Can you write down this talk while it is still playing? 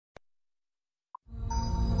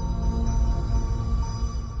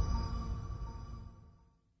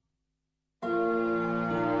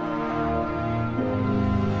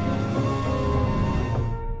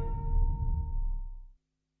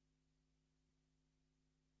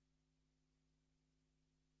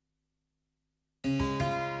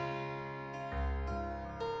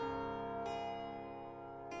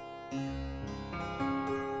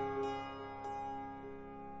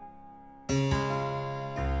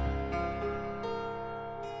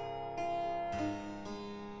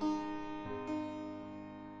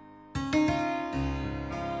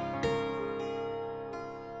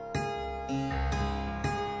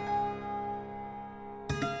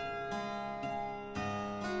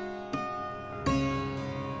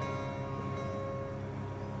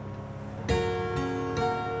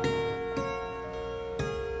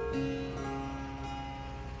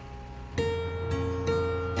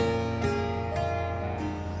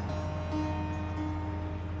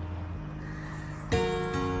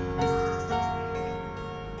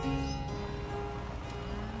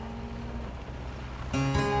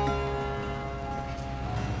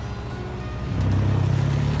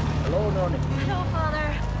coming. Hello, Father.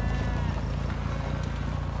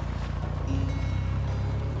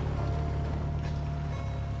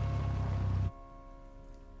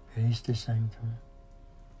 Christe Sanctum,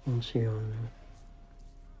 Unzione,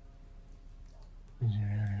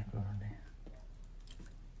 Misericordia,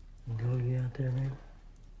 Gloria a Te,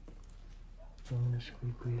 Dominus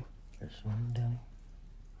qui, Persona Dei,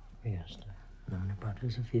 Fiesta, Nomine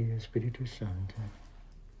Patris et Filii et Spiritus Sancti.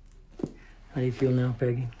 How do you feel now,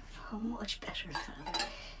 Peggy? Oh, much better, Father.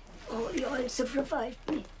 All the oils have revived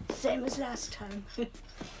me, same as last time.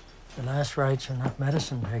 The last rites are not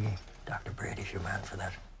medicine, Peggy. Dr. Brady's your man for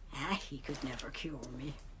that. He could never cure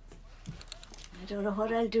me. I don't know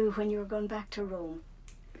what I'll do when you're going back to Rome.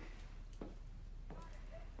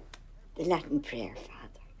 The Latin prayer,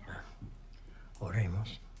 Father.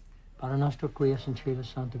 Oremus. Para nostro quies in cielo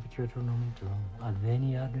sanctificetur nomen tuum,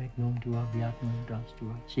 adveniat regnum tua, fiat voluntas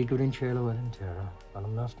tua, sicut in cielo et in terra,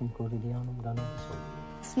 panem nostrum quotidianum da nobis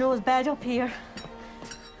hodie. Snow's bad up here.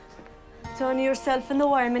 It's only yourself and the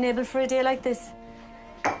wireman able for a day like this.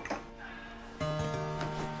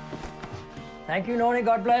 Thank you, Noni.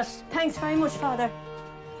 God bless. Thanks very much, Father.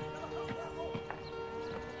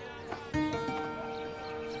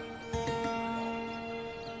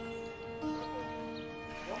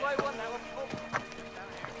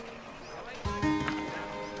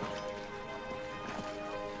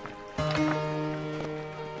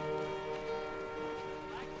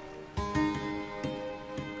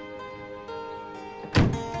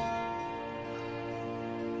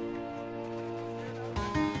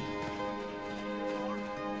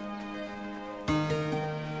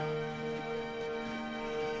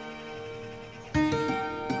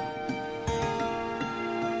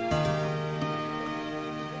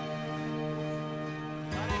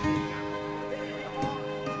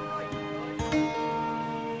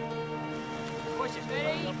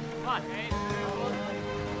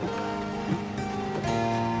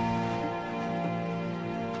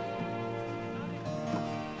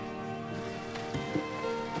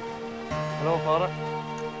 Hello, Father.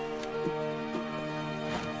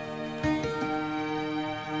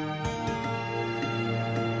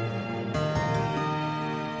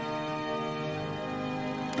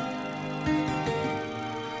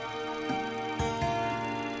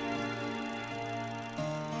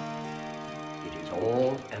 It is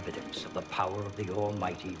all evidence of the power of the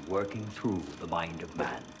Almighty working through the mind of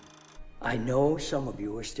man. I know some of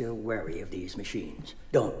you are still wary of these machines.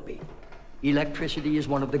 Don't be. Electricity is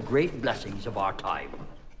one of the great blessings of our time.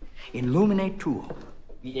 In Lumine Tuum,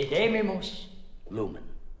 vidememus lumen.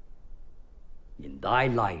 In thy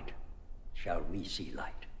light shall we see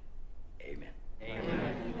light. Amen.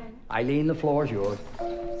 Amen. Eileen, the floor is yours.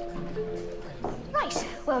 Right,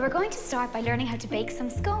 well, we're going to start by learning how to bake some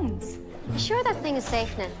scones. You sure that thing is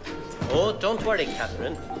safe now? Oh, don't worry,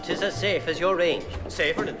 Catherine. 'Tis as safe as your range.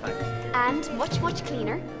 Safer, in fact. And much, much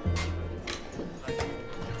cleaner.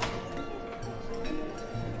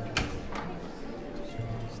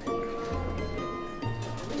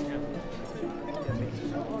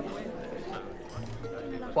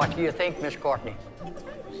 What do you think, Miss Courtney?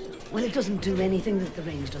 Well, it doesn't do anything that the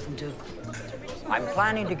range doesn't do. I'm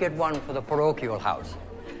planning to get one for the parochial house.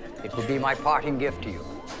 It will be my parting gift to you.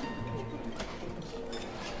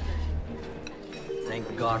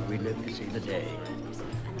 Thank God we live to see the day.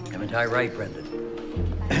 Haven't I right, Brendan?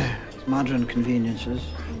 Modern conveniences,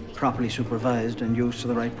 properly supervised and used to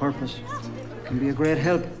the right purpose, can be a great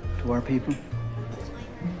help to our people.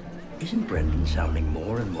 Isn't Brendan sounding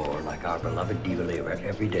more and more like our beloved De Valera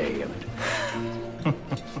every day, Emmett?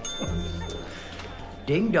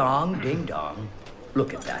 Ding dong, ding dong.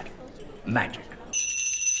 Look at that. Magic.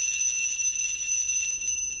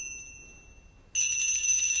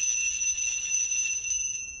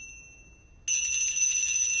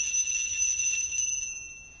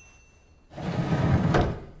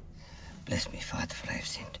 Bless me, Father, for I have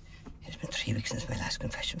sinned. It has been 3 weeks since my last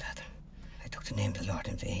confession, Father. I took the name of the Lord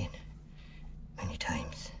in vain. Many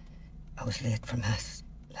times. I was late for Mass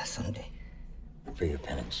last Sunday. For your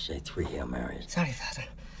penance, say 3 Hail Marys. Sorry, Father.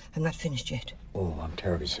 I'm not finished yet. Oh, I'm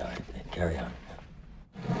terribly sorry. Carry on.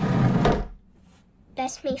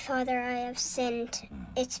 Bless me, Father, I have sinned.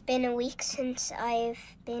 It's been a week since I've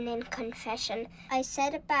been in confession. I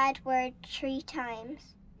said a bad word 3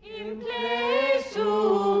 times. In place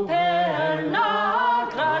super la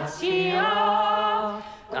grazia.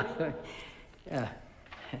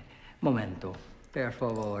 Momento, per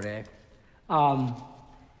favore.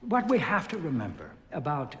 What we have to remember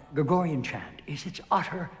about Gregorian chant is its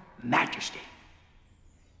utter majesty.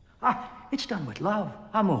 It's done with love,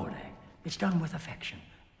 amore. It's done with affection,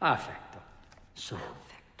 affecto. So,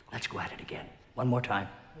 Let's go at it again. One more time.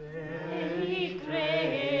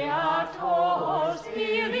 Creator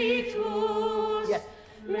Spiritus,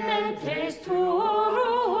 mentes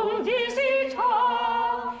tuorum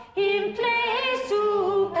visitor, in ple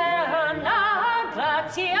superna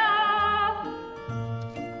gratia.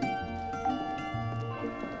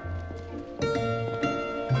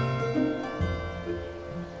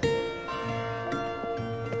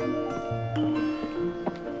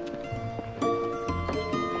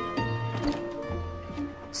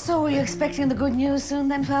 So, are you expecting the good news soon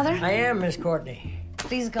then, Father? I am, Miss Courtney.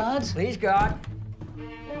 Please God. Please God.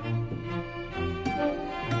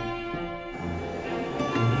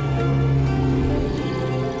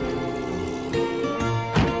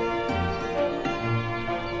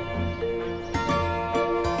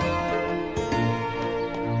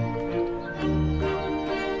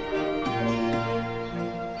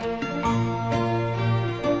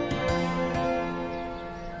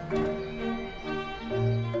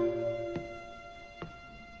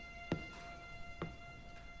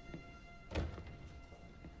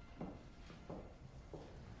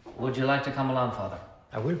 Would you like to come along, Father?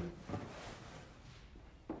 I will.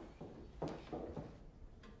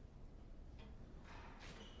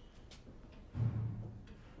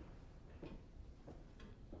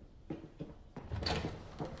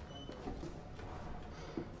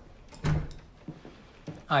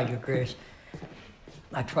 Your Grace.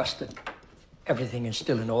 I trust that everything is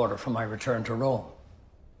still in order for my return to Rome.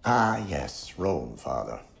 Ah, yes, Rome,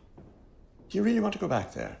 Father. Do you really want to go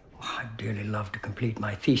back there? I'd dearly love to complete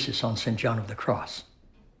my thesis on St. John of the Cross.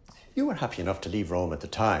 You were happy enough to leave Rome at the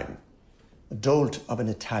time. A dolt of an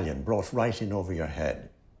Italian brought right in over your head.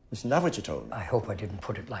 Isn't that what you told me? I hope I didn't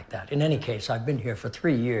put it like that. In any case, I've been here for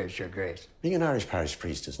 3 years, Your Grace. Being an Irish parish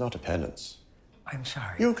priest is not a penance. I'm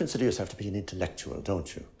sorry. You consider yourself to be an intellectual,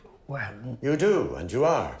 don't you? Well... You do, and you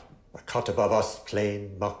are. A cut above us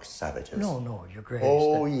plain mock savages. No, Your Grace.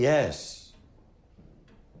 Oh, yes.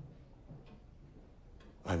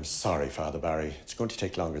 I'm sorry, Father Barry. It's going to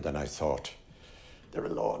take longer than I thought. They're a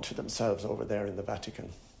law unto themselves over there in the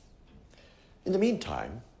Vatican. In the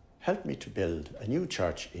meantime, help me to build a new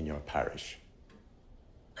church in your parish.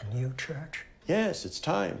 A new church? Yes, it's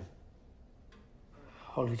time.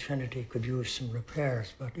 Holy Trinity could use some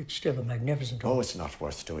repairs, but it's still a magnificent... Oh, it's not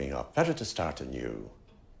worth doing up. Better to start anew.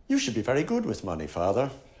 You should be very good with money,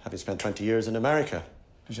 Father, having spent 20 years in America.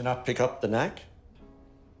 Did you not pick up the knack?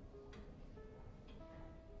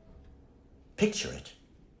 Picture it.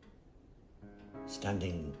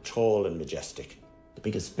 Standing tall and majestic. The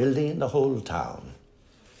biggest building in the whole town.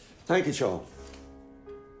 Thank you, Sean.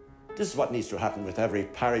 This is what needs to happen with every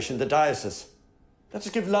parish in the diocese. Let's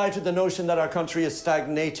give light to the notion that our country is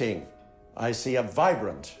stagnating. I see a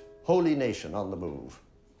vibrant, holy nation on the move.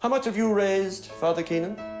 How much have you raised, Father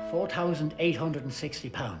Keenan?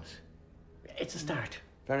 £4,860. It's a start.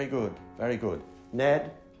 Very good, very good.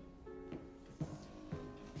 Ned?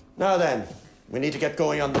 Now then, we need to get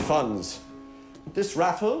going on the funds. This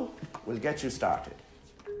raffle will get you started.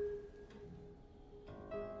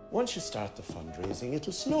 Once you start the fundraising,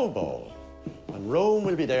 it'll snowball. And Rome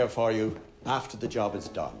will be there for you after the job is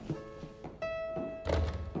done.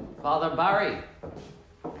 Father Barry,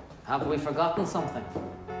 have we forgotten something?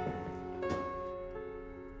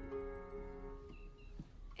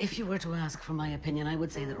 If you were to ask for my opinion, I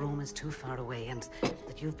would say that Rome is too far away and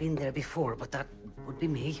that you've been there before, but that would be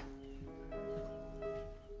me.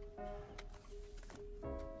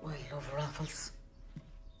 I love raffles.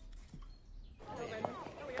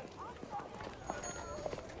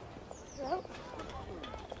 Hello?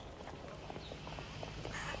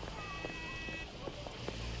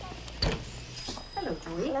 Hello,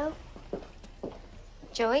 Joey. Hello?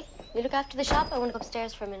 Joey, you look after the shop. I want to go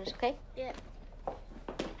upstairs for a minute, okay? Yeah.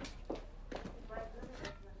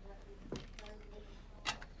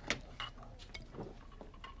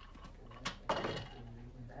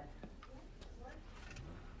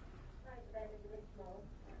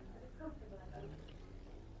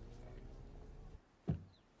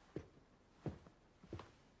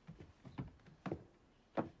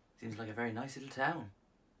 Seems like a very nice little town.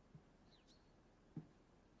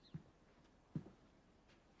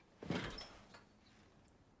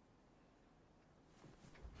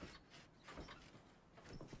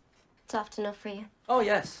 Soft enough for you. Oh,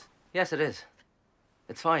 yes. Yes, it is.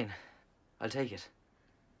 It's fine. I'll take it.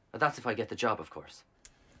 But that's if I get the job, of course.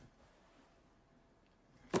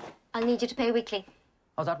 I'll need you to pay weekly.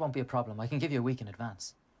 Oh, that won't be a problem. I can give you a week in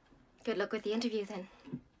advance. Good luck with the interview, then.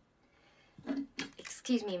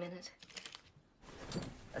 Excuse me a minute.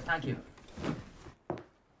 Thank you.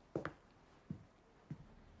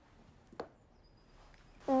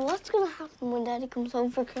 What's going to happen when Daddy comes home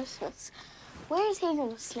for Christmas? Where is he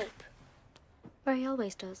going to sleep? Where he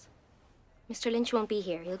always does. Mr. Lynch won't be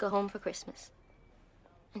here. He'll go home for Christmas.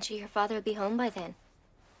 And your father will be home by then.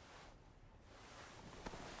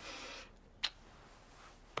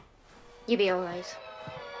 You'll be all right.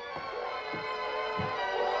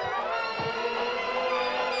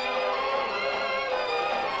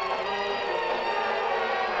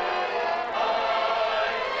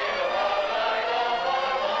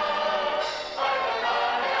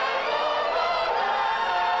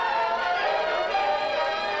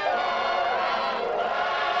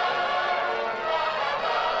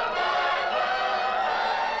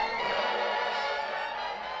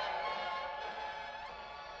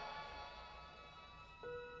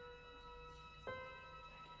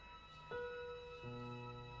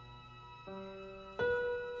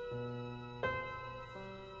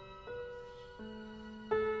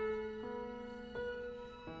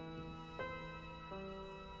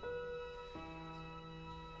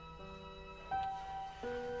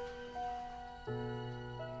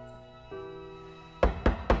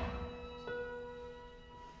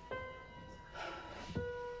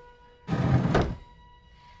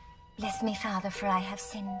 Bless me, Father, for I have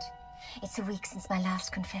sinned. It's a week since my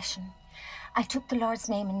last confession. I took the Lord's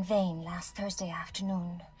name in vain last Thursday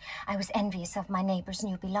afternoon. I was envious of my neighbour's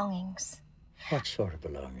new belongings. What sort of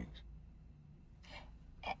belongings?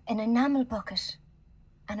 An enamel bucket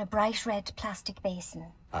and a bright red plastic basin.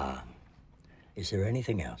 Ah. Is there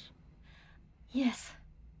anything else? Yes.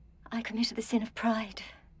 I committed the sin of pride.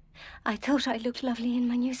 I thought I looked lovely in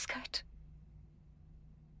my new skirt.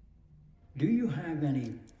 Do you have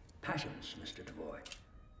any passions, Mr. Devoy?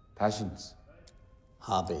 Passions?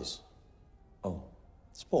 Hobbies? Oh,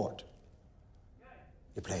 sport.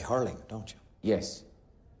 You play hurling, don't you? Yes.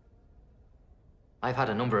 I've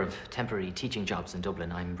had a number of temporary teaching jobs in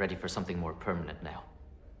Dublin. I'm ready for something more permanent now.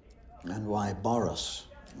 And why Boris,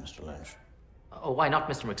 Mr. Lynch? Oh, why not,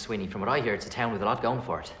 Mr. McSweeney? From what I hear, it's a town with a lot going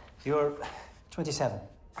for it. You're 27.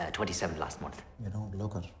 27 last month. You don't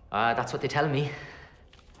look it. That's what they tell me.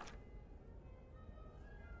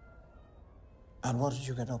 And what did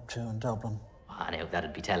you get up to in Dublin? I know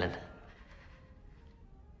that'd be telling.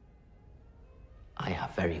 I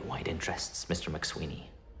have very wide interests, Mr. McSweeney.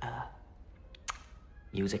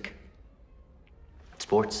 Music,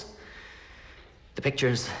 sports, the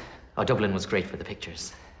pictures. Oh, Dublin was great for the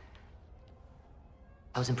pictures.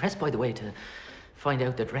 I was impressed, by the way, to find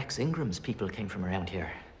out that Rex Ingram's people came from around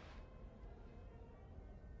here.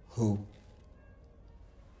 Who?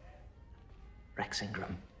 Rex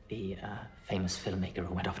Ingram, the famous filmmaker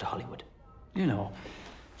who went off to Hollywood. You know,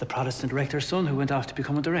 the Protestant director's son who went off to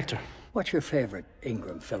become a director. What's your favorite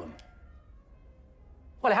Ingram film?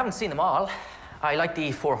 Well, I haven't seen them all. I like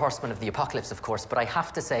the Four Horsemen of the Apocalypse, of course, but I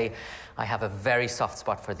have to say I have a very soft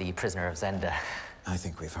spot for The Prisoner of Zenda. I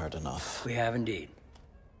think we've heard enough. We have indeed.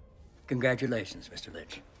 Congratulations, Mr.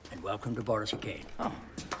 Lynch, and welcome to Boris Arcade. Oh,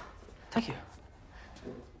 thank you.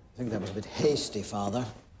 I think that was a bit hasty, Father.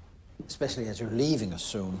 Especially as you're leaving us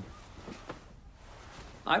soon.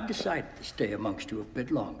 I've decided to stay amongst you a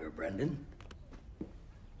bit longer, Brendan.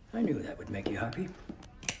 I knew that would make you happy.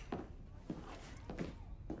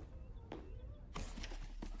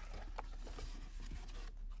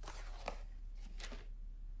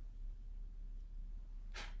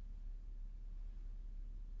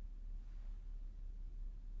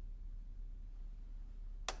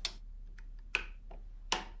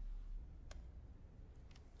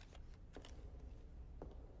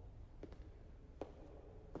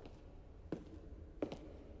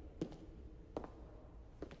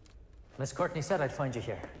 Miss Courtney said I'd find you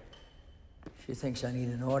here. She thinks I need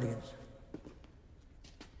an audience.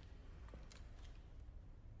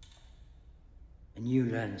 A new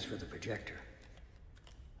lens for the projector.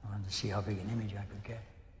 I wanted to see how big an image I could get.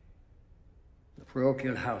 The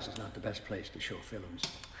parochial house is not the best place to show films.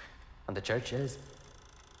 And the church is.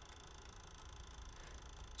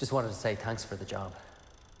 Just wanted to say thanks for the job.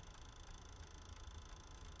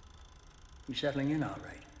 You settling in all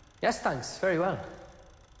right? Yes, thanks. Very well.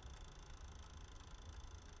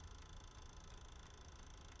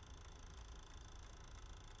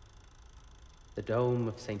 The Dome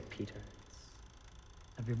of St. Peter's.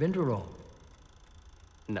 Have you been to Rome?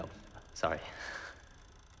 No, sorry.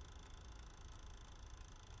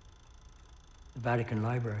 The Vatican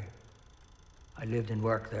Library. I lived and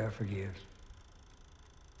worked there for years.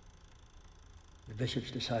 The bishops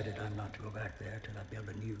decided I'm not to go back there till I build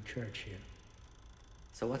a new church here.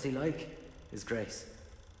 So what's he like, His Grace?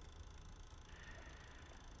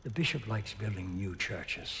 The bishop likes building new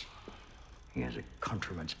churches. He has a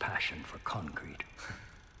countryman's passion for concrete.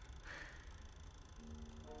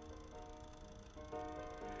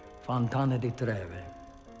 Fontana di Trevi,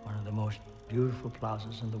 one of the most beautiful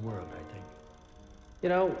plazas in the world, I think. You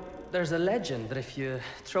know, there's a legend that if you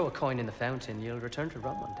throw a coin in the fountain, you'll return to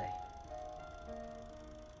Rome one day.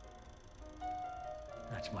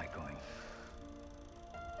 That's my going.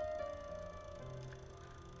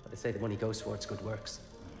 But they say the money goes towards good works.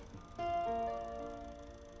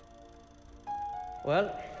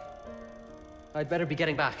 Well, I'd better be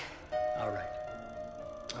getting back. All right.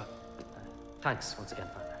 Thanks once again,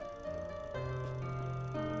 Father.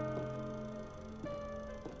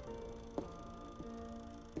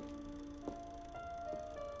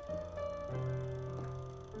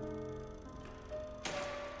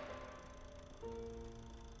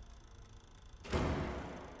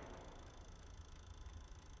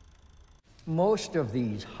 Most of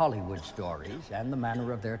these Hollywood stories and the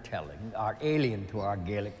manner of their telling are alien to our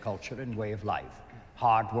Gaelic culture and way of life.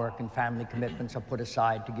 Hard work and family commitments are put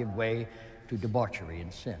aside to give way to debauchery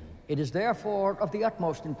and sin. It is therefore of the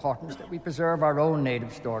utmost importance that we preserve our own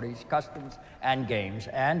native stories, customs, and games,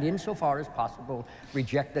 and insofar as possible,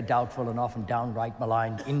 reject the doubtful and often downright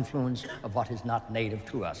malign influence of what is not native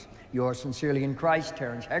to us. Yours sincerely in Christ,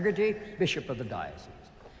 Terence Hegarty, Bishop of the Diocese.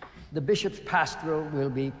 The Bishop's Pastoral will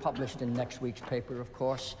be published in next week's paper, of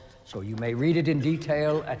course, so you may read it in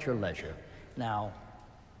detail at your leisure. Now,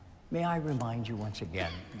 may I remind you once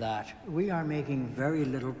again that we are making very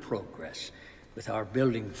little progress with our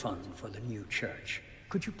building fund for the new church.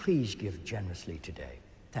 Could you please give generously today?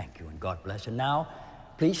 Thank you, and God bless. And now,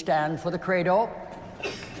 please stand for the credo.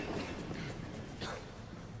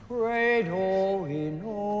 Credo in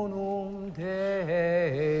unum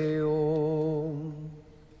Deum.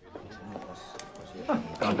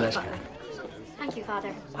 God bless you. Thank you,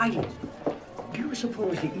 Father. Do you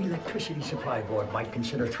suppose the Electricity Supply Board might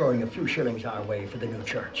consider throwing a few shillings our way for the new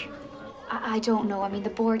church? I don't know. I mean, the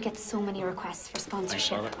board gets so many requests for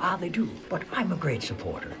sponsorship. They do, but I'm a great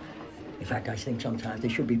supporter. In fact, I think sometimes they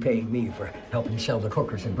should be paying me for helping sell the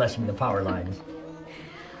cookers and blessing the power lines.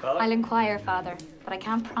 I'll inquire, Father, but I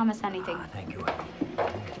can't promise anything. Thank you.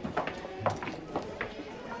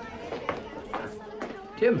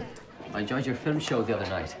 Tim, I enjoyed your film show the other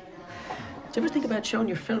night. Did you ever think about showing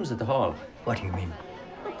your films at the hall? What do you mean?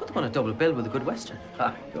 Well, put them on a double bill with a good Western.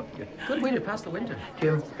 Good way to pass the winter.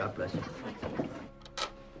 Tim, God bless you.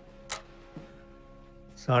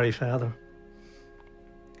 Sorry, Father.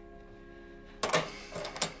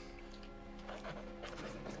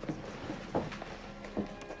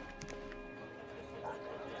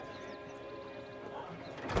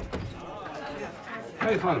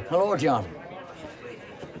 Hey, Father. Hello, John.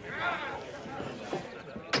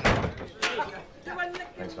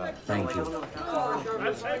 Thank you.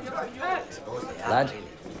 Lad?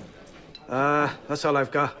 That's all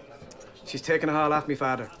I've got. She's taken a haul off me,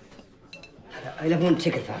 Father. I'll have one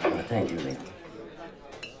ticket, Father. Thank you, Liam.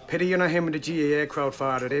 Pity you're not him with the GAA crowd,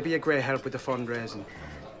 Father. They'd be a great help with the fundraising.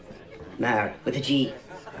 Mar, with the G.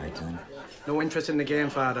 Right, son. No interest in the game,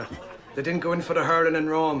 Father. They didn't go in for the hurling in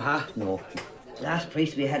Rome, huh? No. The last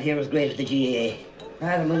priest we had here was great at the GAA.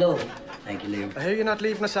 Father, my love. Thank you, Liam. I hear you're not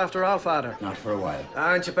leaving us after all, Father. Not for a while.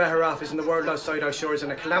 Aren't you better off? Isn't the world outside our shores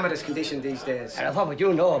in a calamitous condition these days? And what would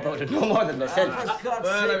you know about it? No more than myself.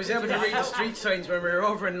 Well, I was able to read the street signs when we were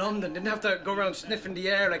over in London. Didn't have to go around sniffing the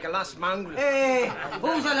air like a lost mongrel. Hey,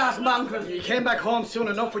 who's a lost mongrel? You came back home soon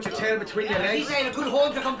enough with your tail between your legs. He's saying a good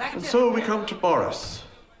home to come back And to. so we come to Boris,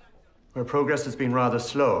 where progress has been rather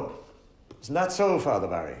slow. Isn't that so, Father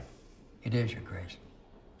Barry? It is, Your Grace.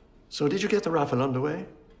 So did you get the raffle underway?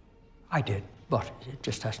 I did, but it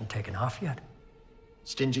just hasn't taken off yet.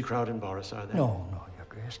 Stingy crowd in Boris, are they? No, Your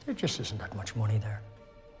Grace. There just isn't that much money there.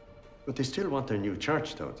 But they still want their new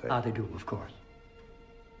church, don't they? They do, of course.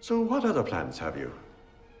 So what other plans have you?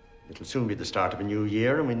 It'll soon be the start of a new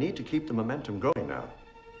year, and we need to keep the momentum going now.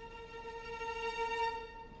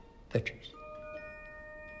 Pictures.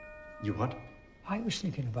 You what? I was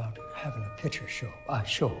thinking about having a picture show.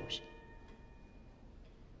 Shows.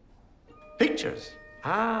 Pictures?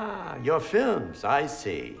 Ah, your films, I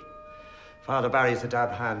see. Father Barry's a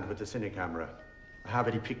dab hand with the cine camera. I have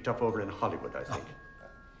it he picked up over in Hollywood, I think.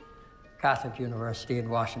 Catholic University in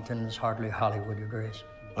Washington is hardly Hollywood, Your Grace.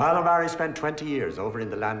 Father Barry spent 20 years over in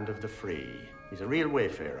the land of the free. He's a real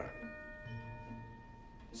wayfarer.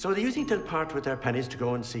 So do you think they'll part with their pennies to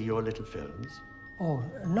go and see your little films? Oh,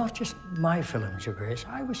 not just my films, Your Grace.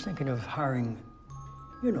 I was thinking of hiring,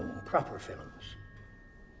 proper films.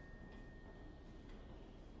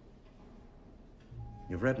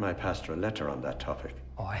 You've read my pastoral letter on that topic.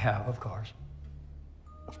 Oh, I have, of course.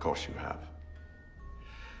 Of course you have.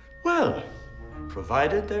 Well,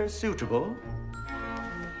 provided they're suitable.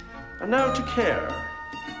 And now to care.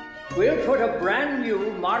 We'll put a brand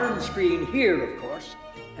new modern screen here, of course,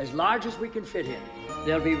 as large as we can fit in.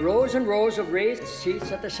 There'll be rows and rows of raised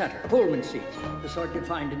seats at the centre, Pullman seats, the sort you'd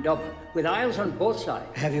find in Dublin, with aisles on both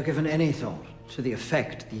sides. Have you given any thought to the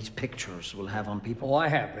effect these pictures will have on people? Oh, I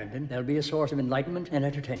have, Brendan. They'll be a source of enlightenment and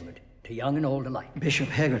entertainment to young and old alike. Bishop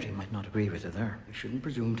Hegarty might not agree with you there. You shouldn't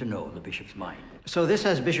presume to know the bishop's mind. So this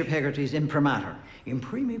has Bishop Hegarty's imprimatur.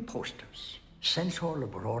 Imprimi postus, censor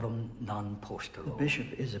librorum non postulo. The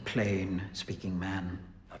bishop is a plain-speaking man.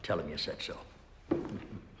 I'll tell him you said so.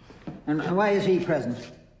 And why is he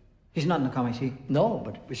present? He's not in the committee. No,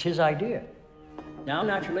 but it was his idea. Now,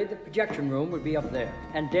 naturally, the projection room will be up there.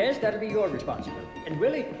 And Des, that'll be your responsibility. And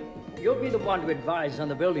Willie, you'll be the one to advise on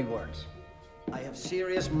the building works. I have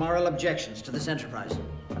serious moral objections to this enterprise.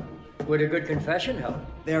 Would a good confession help?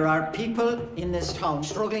 There are people in this town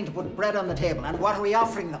struggling to put bread on the table, and what are we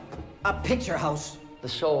offering them? A picture house. The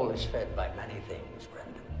soul is fed by many things,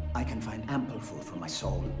 Brendan. I can find ample food for my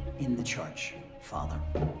soul in the church, Father.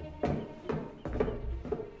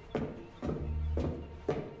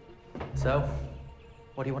 So,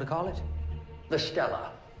 what do you want to call it? The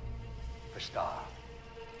Stella, for star.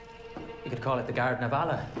 You could call it the Garden of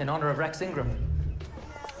Allah, in honor of Rex Ingram.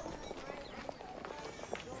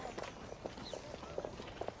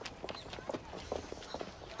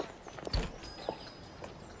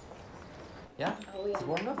 Yeah? Is it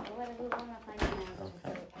warm enough?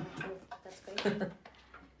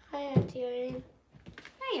 Hi, Auntie Irene.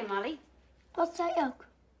 Hiya, Molly. What's that yoke?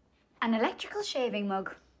 An electrical shaving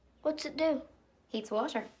mug. What's it do? Heats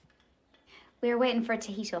water. We're waiting for it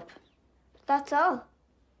to heat up. That's all.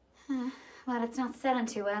 Well, it's not selling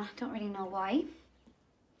too well. Don't really know why.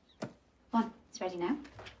 One, it's ready now.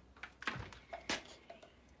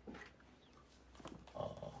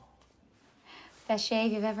 Best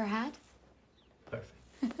shave you've ever had?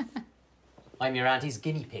 I'm your auntie's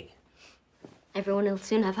guinea pig. Everyone will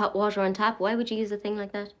soon have hot water on tap. Why would you use a thing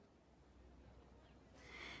like that?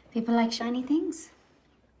 People like shiny things.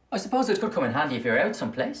 I suppose it could come in handy if you're out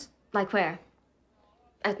someplace. Like where?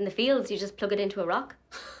 Out in the fields, you just plug it into a rock?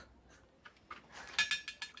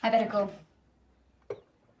 I better go.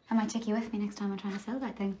 I might take you with me next time I'm trying to sell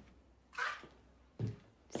that thing.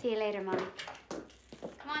 See you later, Molly.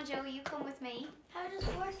 Come on, Joey, you come with me. How does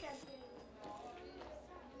it work?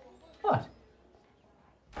 What?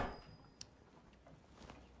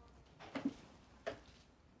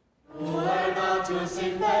 Natus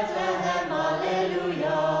in Bethlehem,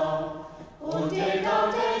 Alleluia. Und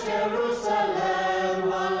egaute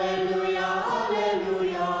Jerusalem, Alleluia,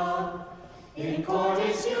 Alleluia. In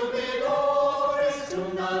cordis jubilo, Christum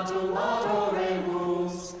natum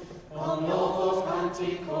adoremus, om novos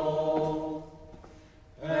cantico.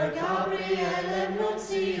 Per Gabrielem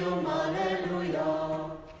nuntium, Alleluia.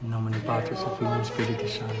 In nomine Patris et Filii et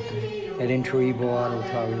Spiritus Sancti, et in tribo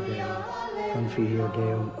adultari Dei, configio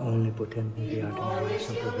Deum omnipotentem beatum Maria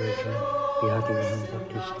Sancta Virgine, beati Johannes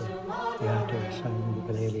Baptista, beati Simon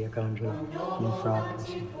Galilee Angelo, in fratres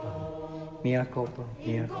in mea culpa,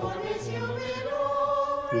 mea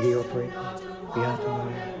Ideo preco, beati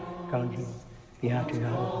Maria, Angelo, beati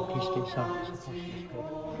Johannes Baptista, Sanctus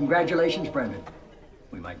Apostles. Congratulations, Brendan.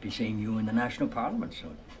 We might be seeing you in the National Parliament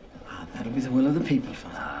soon. Ah, that'll be the will of the people,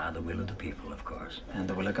 Father. Ah, the will of the people, of course. And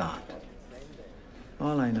the will of God.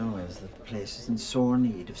 All I know is that the place is in sore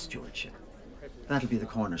need of stewardship. That'll be the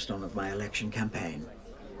cornerstone of my election campaign.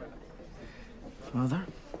 Father?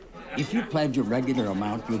 If you pledge a regular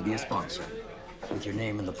amount, you'll be a sponsor with your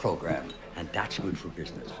name in the program, and that's good for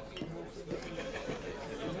business.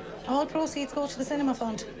 All proceeds go to the cinema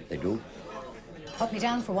fund. They do? Put me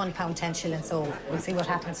down for £1 10 shillings, so we'll see what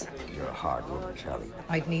happens. You're a hard woman, Sally.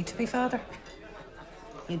 I'd need to be, Father.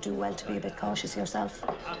 You do well to be a bit cautious yourself.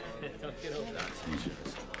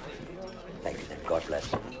 Thank you, then. God bless.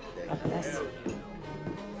 God bless.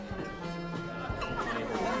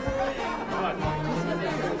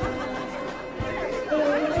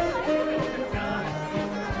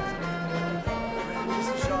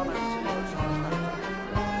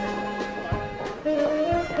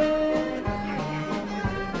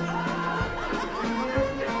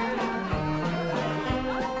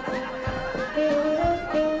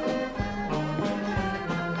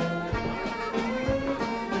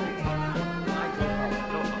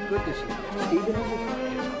 Good to see you. Stephen, is it?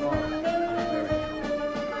 Oh, I'm very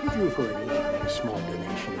happy. Could you, for a minute, make a small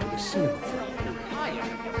donation to the cinema fund?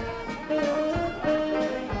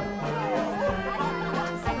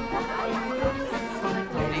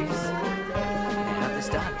 Ladies, may I have this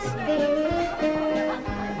dance?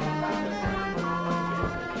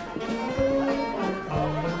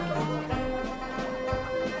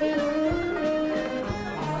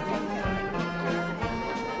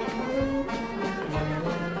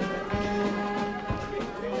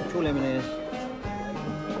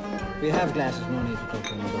 have glasses, no need to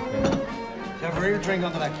talk another pair. Have a real drink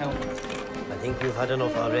under that counter. I think you've had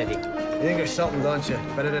enough already. You think there's something, don't you?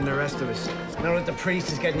 Better than the rest of us. Now that the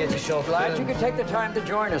priest is getting you to show Glad you could take the time to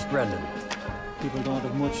join us, Brendan. People don't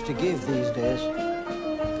have much to give these days.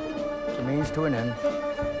 It's a means to an end.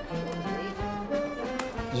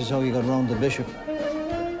 This is how you got round the bishop.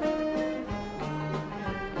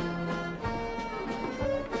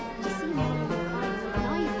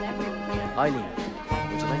 Eileen,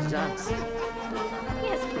 would you like to dance?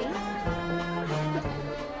 Yes, please.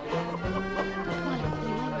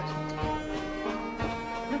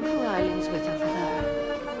 Look who Eileen's with over there.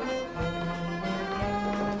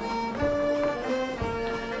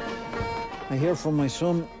 I hear from my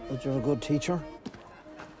son that you're a good teacher.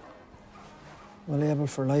 Well able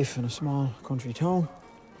for life in a small country town.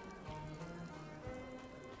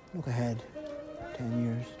 Look ahead. 10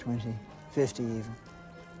 years, 20, 50 even.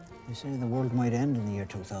 They say the world might end in the year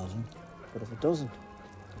 2000, but if it doesn't,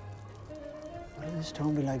 what will this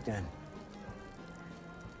town be like then?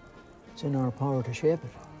 It's in our power to shape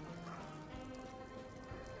it.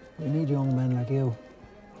 We need young men like you.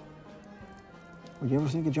 Would you ever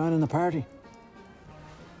think of joining the party?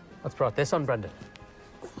 What's brought this on, Brendan?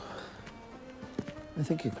 I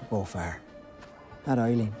think you could go far. That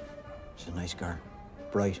Eileen, she's a nice girl,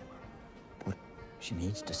 bright, but she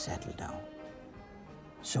needs to settle down.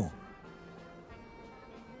 Soon.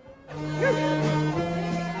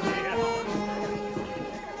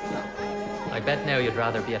 I bet now you'd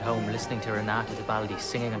rather be at home listening to Renata de Baldi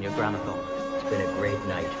singing on your gramophone. It's been a great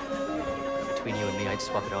night. Between you and me, I'd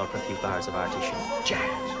swap it all for a few bars of artisan.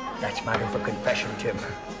 Jazz. That's matter for confession, Jim.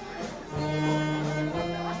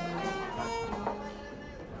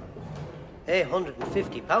 Hey,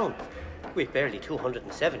 £150. We've barely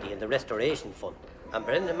 270 in the Restoration Fund. And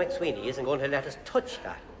Brendan McSweeney isn't going to let us touch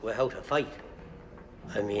that without a fight.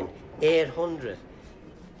 I mean, 800.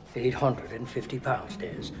 £850,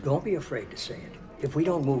 Des. Don't be afraid to say it. If we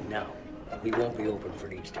don't move now, we won't be open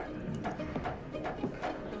for Easter.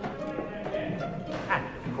 And,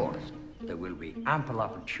 of course, there will be ample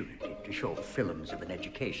opportunity to show films of an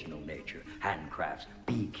educational nature, handcrafts,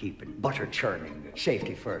 beekeeping, butter churning,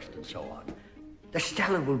 safety first, and so on. The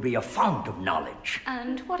Stella will be a fount of knowledge.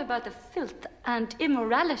 And what about the filth and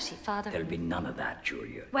immorality, Father? There'll be none of that,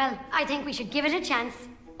 Julia. Well, I think we should give it a chance.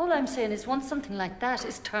 All I'm saying is once something like that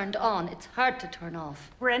is turned on, it's hard to turn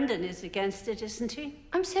off. Brendan is against it, isn't he?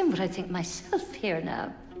 I'm saying what I think myself here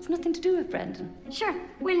now. It's nothing to do with Brendan. Sure,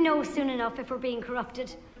 we'll know soon enough if we're being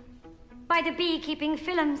corrupted. By the beekeeping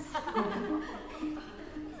films.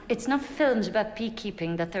 It's not films about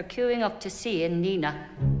beekeeping that they're queuing up to see in Nina.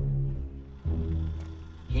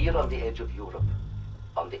 Here on the edge of Europe,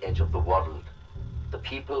 on the edge of the world, the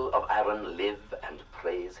people of Arran live and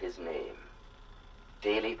praise his name,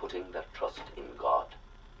 daily putting their trust in God.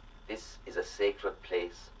 This is a sacred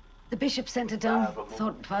place. The bishop sent it down.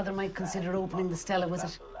 Thought Father might consider opening the Stella, was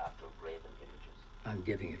it? I'm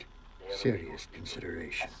giving it serious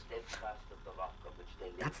consideration.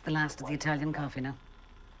 That's the last of the Italian coffee now.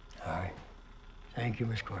 Aye. Thank you,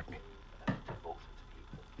 Miss Courtney.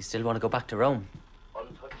 You still want to go back to Rome?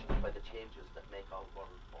 Untouched by the changes that make our world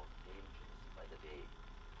more dangerous by the day,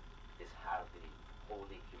 this hardy,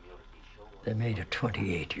 holy community shows... They made a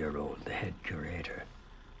 28-year-old the head curator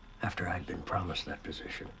after I'd been promised that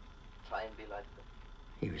position. Try and be like them.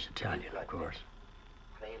 He was Italian, of course.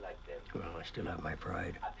 Pray like them. Well, I still have my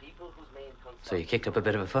pride. A people whose main concern... So you kicked up a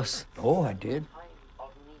bit of a fuss? Oh, I did.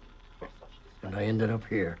 And I ended up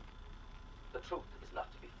here. The truth is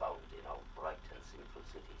not to be found in our bright and sinful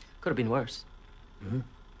cities. Could have been worse.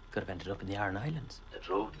 Could have ended up in the Aran Islands. The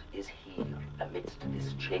truth is here, amidst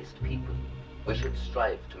this chaste people. We should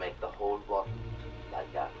strive to make the whole world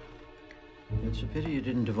like Arran. It's a pity you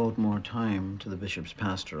didn't devote more time to the bishop's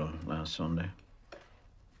pastoral last Sunday.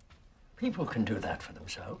 People can do that for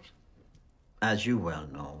themselves. As you well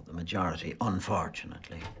know, the majority,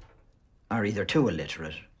 unfortunately, are either too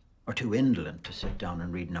illiterate or too indolent to sit down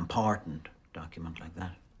and read an important document like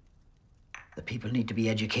that. The people need to be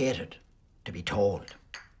educated, to be told.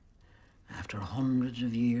 After hundreds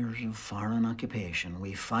of years of foreign occupation,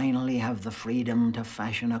 we finally have the freedom to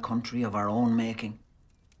fashion a country of our own making.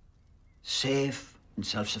 Safe and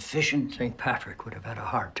self-sufficient. St. Patrick would have had a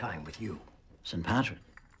hard time with you. St. Patrick?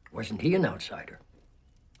 Wasn't he an outsider?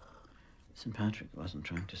 St. Patrick wasn't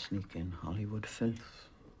trying to sneak in Hollywood filth.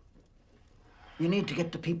 You need to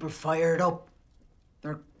get the people fired up.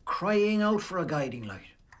 They're crying out for a guiding light.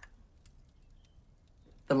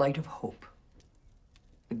 The light of hope.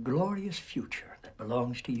 The glorious future that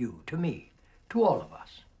belongs to you, to me, to all of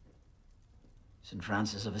us. St.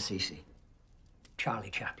 Francis of Assisi. Charlie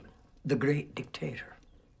Chaplin. the great dictator.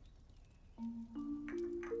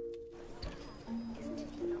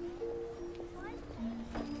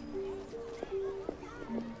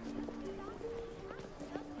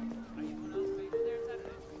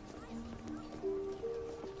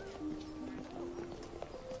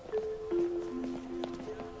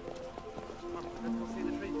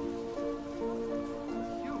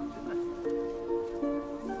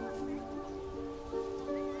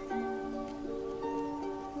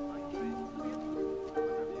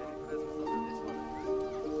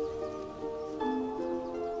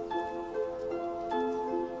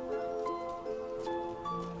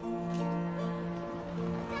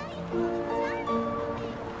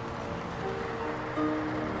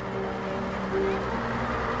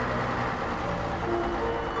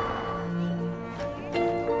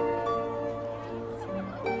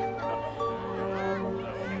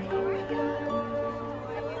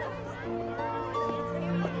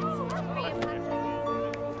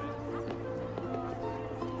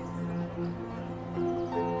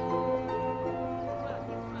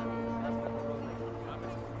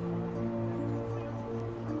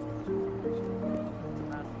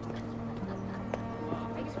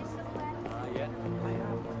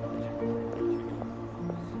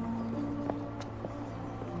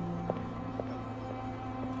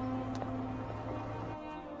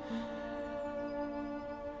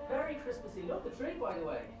 Christmassy. Love the tree, by the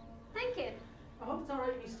way. Thank you. I hope it's all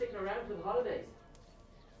right with you sticking around for the holidays.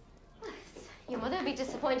 Your mother would be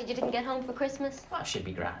disappointed you didn't get home for Christmas. That should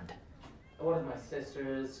be grand. One of my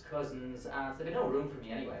sisters, cousins, aunts, there'd be no room for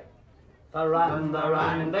me anyway.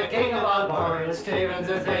 The king of all boys, Stephen's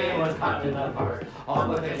day was caught in the fur. All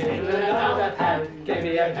with the king down the pad, give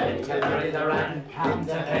me a penny to bury the ran. Ham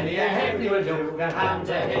to penny, a halfpenny will do, and ham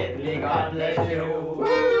to halfpenny, God bless you.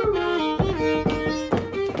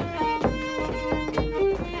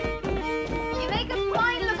 You make a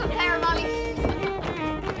fine little pair, Molly.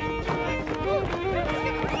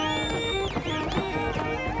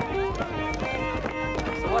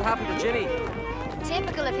 So what happened to Jimmy?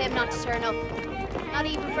 Typical of him not to turn up. Not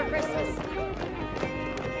even for Christmas.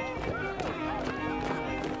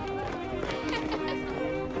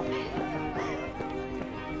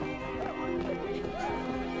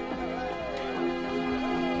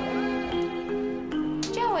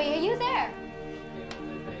 Joey, are you there?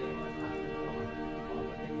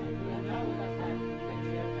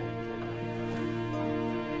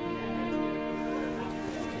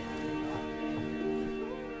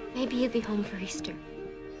 Maybe he'll be home for Easter.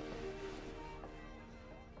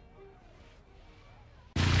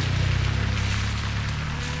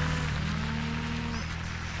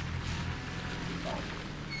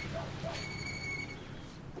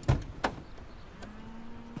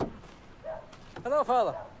 Hello,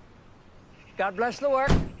 Father. God bless the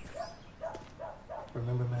work.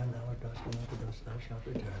 Remember, man, thou art dust, and unto dust thou shalt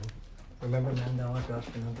return. Remember, man, thou art dust,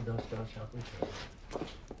 and unto dust thou shalt return.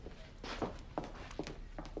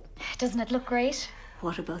 Doesn't it look great?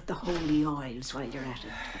 What about the holy oils while you're at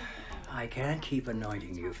it? I can't keep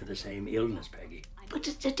anointing you for the same illness, Peggy. But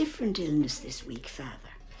it's a different illness this week, Father.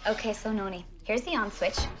 Okay, so Noni, here's the on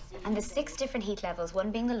switch. And there's 6 different heat levels, 1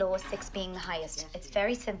 being the lowest, 6 being the highest. It's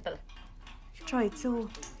very simple. Try it so.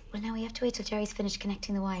 Well, now we have to wait till Jerry's finished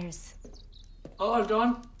connecting the wires. All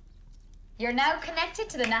done. You're now connected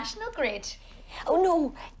to the national grid. Oh,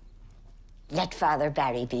 no. Let Father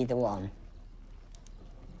Barry be the one.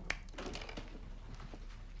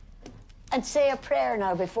 And say a prayer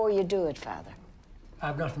now before you do it, Father.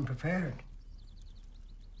 I've nothing prepared.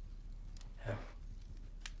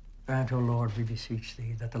 Grant, O Lord, we beseech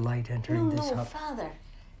thee, that the light entering this No, hut... Father.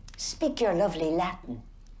 Speak your lovely Latin.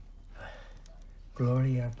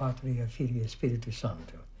 Gloria Patria Filii Spiritus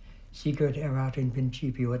Sancto. Sicut erat in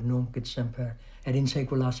principio et nunc et semper et in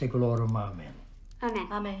saecula saeculorum. Amen. Amen.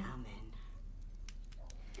 Amen.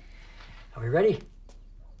 Are we ready?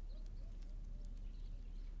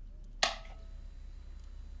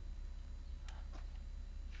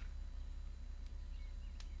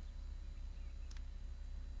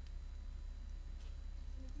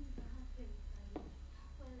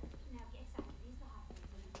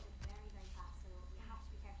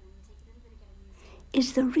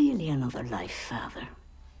 Is there really another life, Father?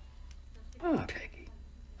 Ah, Peggy,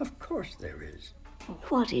 of course there is.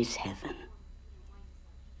 What is heaven?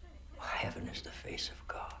 Heaven is the face of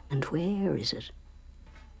God. And where is it?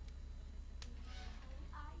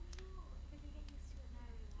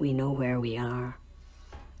 We know where we are,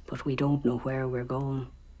 but we don't know where we're going.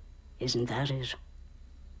 Isn't that it?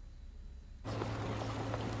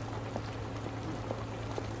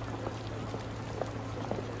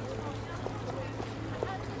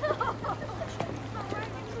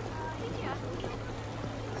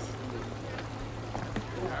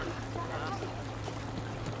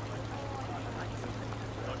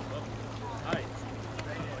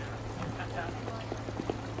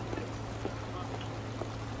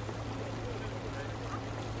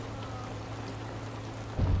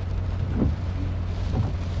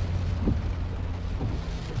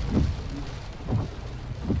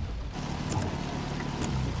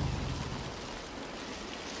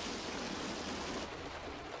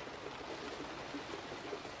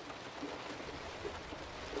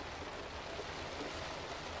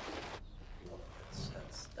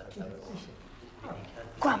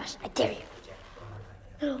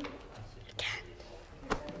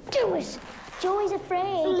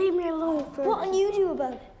 for... What will you do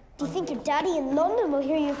about it? Do you think your daddy in London will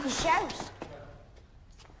hear you if you shout?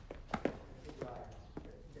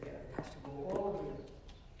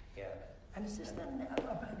 Yeah. And is this then a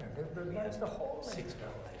banner? There's the whole 6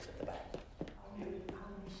 buildings at the back.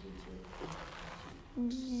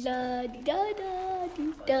 La da da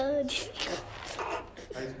doo da doo.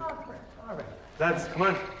 All right. Lads, come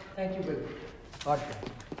on. Thank you, Billy. Come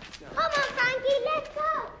on, Frankie, let's go.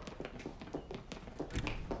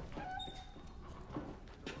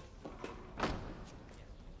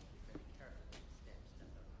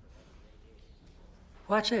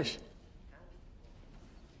 What's this?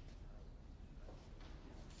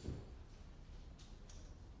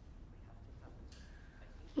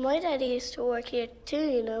 My daddy used to work here too,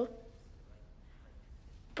 you know.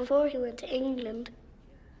 Before he went to England,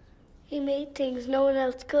 he made things no one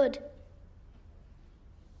else could.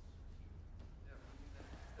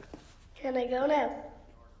 Can I go now?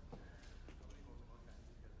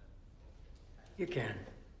 You can.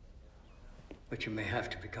 But you may have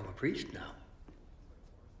to become a priest now.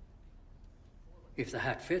 If the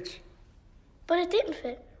hat fits. But it didn't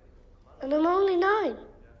fit. And I'm only 9.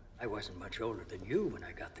 I wasn't much older than you when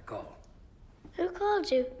I got the call. Who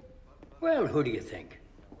called you? Well, who do you think?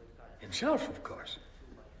 Himself, of course.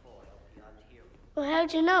 Well,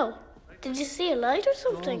 how'd you know? Did you see a light or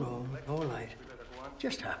something? No light.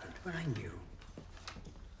 Just happened, but I knew.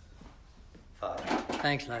 Father.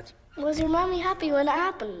 Thanks, lads. Was your mommy happy when it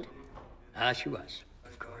happened? Ah, she was,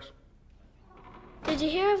 of course. Did you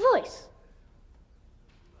hear a voice?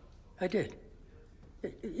 I did.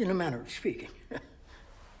 In a manner of speaking.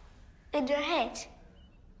 In your head?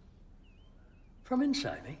 From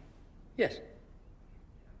inside me? Yes.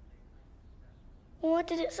 What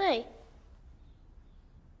did it say?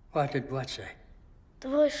 What did what say? The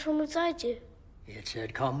voice from inside you. It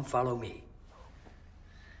said, "Come, follow me."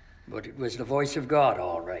 But it was the voice of God,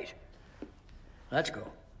 all right. Let's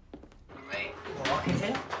go. Right, walk it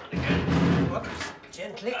in. Whoops,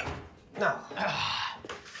 gently. Now.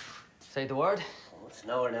 Say the word. Oh, it's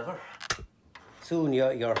now or never. Soon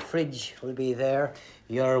your fridge will be there,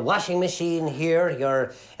 your washing machine here,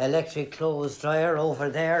 your electric clothes dryer over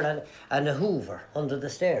there, and a hoover under the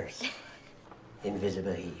stairs.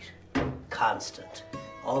 Invisible heat. Constant.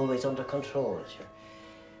 Always under control. Sure.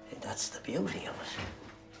 And that's the beauty of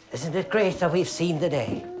it. Isn't it great that we've seen the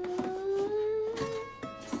day?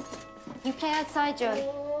 You play outside, Joey.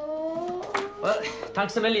 Well,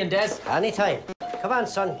 thanks a million, Des. Anytime. Come on,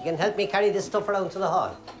 son. You can help me carry this stuff around to the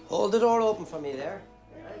hall. Hold the door open for me there.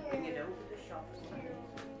 I'll bring you down to the shop.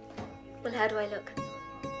 Well, how do I look?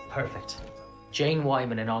 Perfect. Jane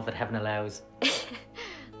Wyman in All That Heaven Allows. I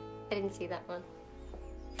didn't see that one.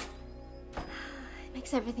 It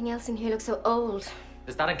makes everything else in here look so old.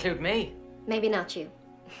 Does that include me? Maybe not you.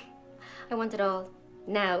 I want it all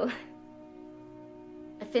now.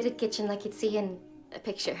 A fitted kitchen like you'd see in a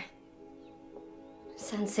picture.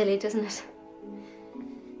 Sounds silly, doesn't it?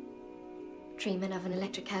 Dreaming of an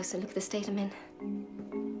electric house and look at the state I'm in.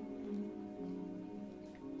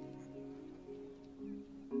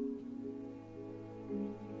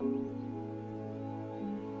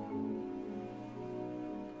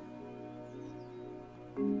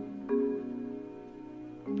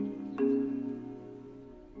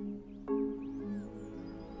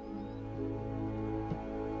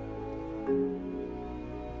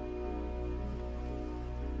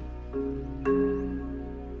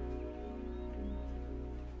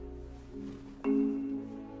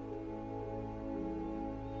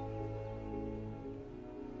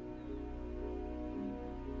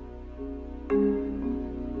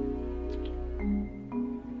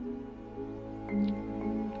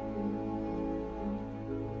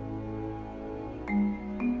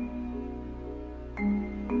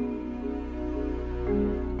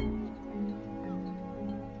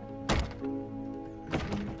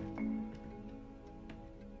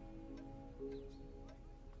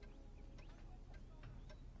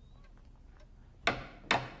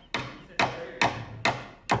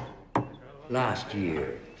 Last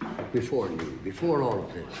year, before all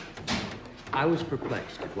of this, I was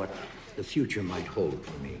perplexed at what the future might hold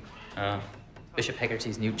for me. Bishop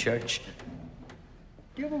Hegarty's new church.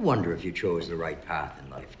 Do you ever wonder if you chose the right path in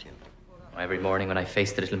life, Tim? Every morning when I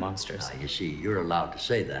face the little monsters. You see, you're allowed to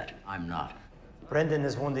say that. I'm not. Brendan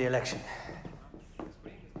has won the election.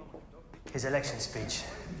 His election speech.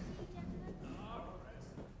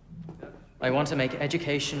 I want to make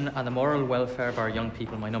education and the moral welfare of our young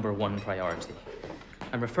people my #1 priority.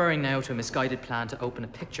 I'm referring now to a misguided plan to open a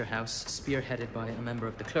picture house spearheaded by a member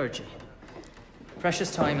of the clergy. Precious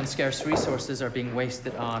time and scarce resources are being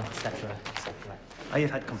wasted on, etc., etc. I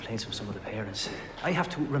have had complaints from some of the parents. I have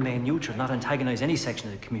to remain neutral, not antagonize any section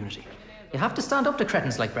of the community. You have to stand up to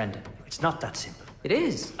cretins like Brendan. It's not that simple. It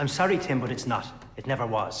is. I'm sorry, Tim, but it's not. It never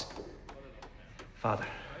was. Father,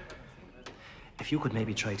 if you could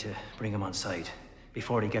maybe try to bring him on side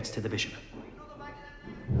before he gets to the bishop.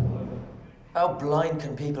 How blind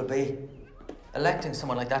can people be? Electing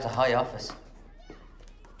someone like that to high office.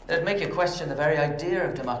 It'd make you question the very idea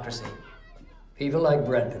of democracy. People like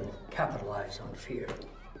Brendan capitalize on fear.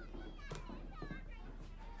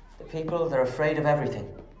 The people, they're afraid of everything.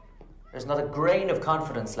 There's not a grain of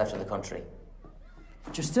confidence left in the country.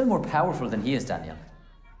 But you're still more powerful than he is, Daniel.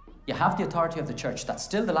 You have the authority of the church. That's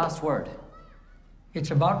still the last word.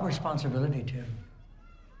 It's about responsibility, Tim.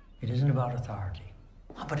 It isn't about authority.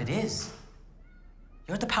 Oh, but it is.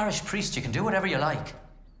 You're the parish priest. You can do whatever you like.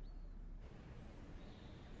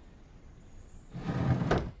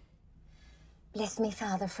 Bless me,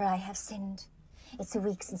 Father, for I have sinned. It's a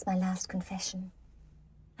week since my last confession.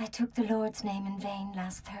 I took the Lord's name in vain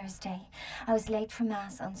last Thursday. I was late for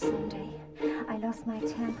Mass on Sunday. I lost my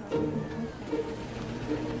temper.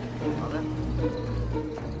 Father?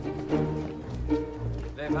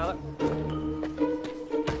 There, Father.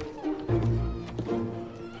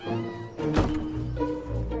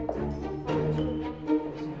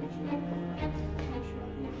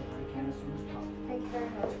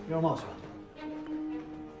 You're most welcome.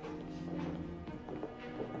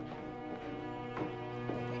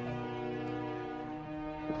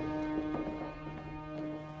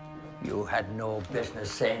 You had no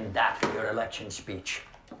business saying that in your election speech.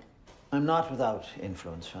 I'm not without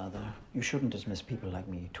influence, Father. You shouldn't dismiss people like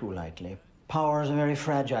me too lightly. Power is a very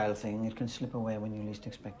fragile thing. It can slip away when you least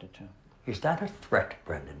expect it to. Is that a threat,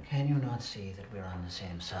 Brendan? Can you not see that we're on the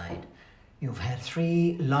same side? You've had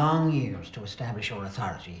 3 long years to establish your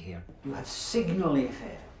authority here. You have signally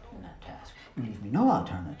failed in that task. You leave me no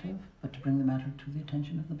alternative but to bring the matter to the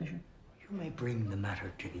attention of the bishop. You may bring the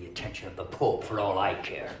matter to the attention of the Pope for all I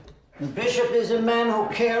care. The bishop is a man who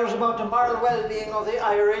cares about the moral well-being of the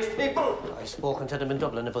Irish people. I've spoken to them in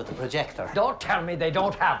Dublin about the projector. Don't tell me they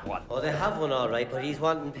don't have one. Oh, they have one all right, but he's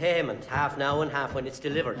wanting payment, half now and half when it's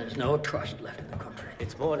delivered. There's no trust left in the country.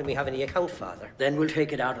 It's more than we have in the account, Father. Then we'll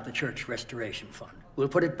take it out of the church restoration fund. We'll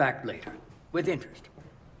put it back later, with interest.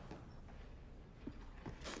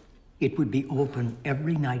 It would be open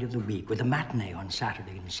every night of the week, with a matinee on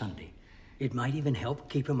Saturday and Sunday. It might even help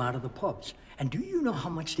keep him out of the pubs. And do you know how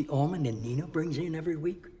much the Ormond and Nina brings in every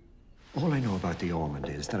week? All I know about the Ormond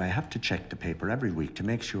is that I have to check the paper every week to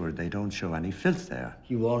make sure they don't show any filth there.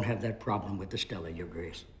 You won't have that problem with the Stella, Your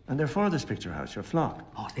Grace. And they're for this picture house, your flock.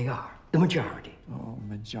 Oh, they are. The majority. Oh,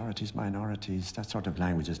 majorities, minorities. That sort of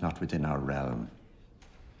language is not within our realm.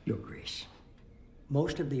 Your Grace,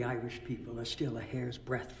 most of the Irish people are still a hair's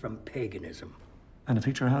breadth from paganism. And a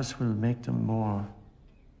picture house will make them more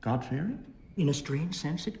God-fearing? In a strange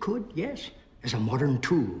sense, it could, yes. As a modern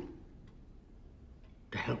tool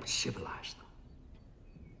to help civilize them.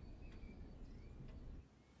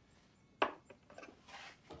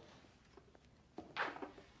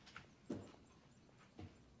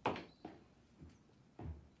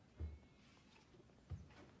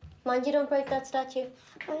 Mind you don't break that statue.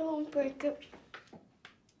 I won't break it.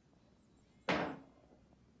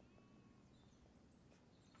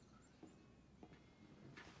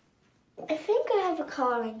 I think I have a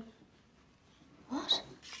calling. What?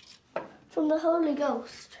 From the Holy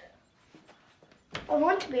Ghost. I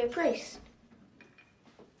want to be a priest.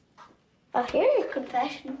 I'll hear your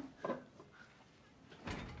confession.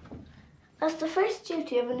 That's the first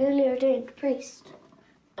duty of a newly ordained priest.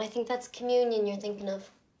 I think that's communion you're thinking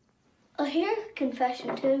of. I'll hear your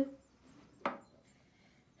confession too.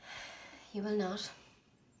 You will not.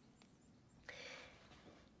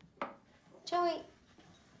 Joey,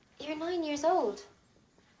 you're 9 years old.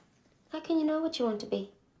 How can you know what you want to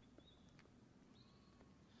be?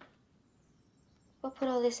 What put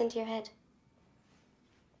all this into your head?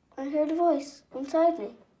 I heard a voice inside me.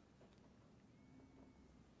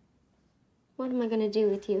 What am I going to do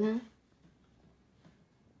with you, huh?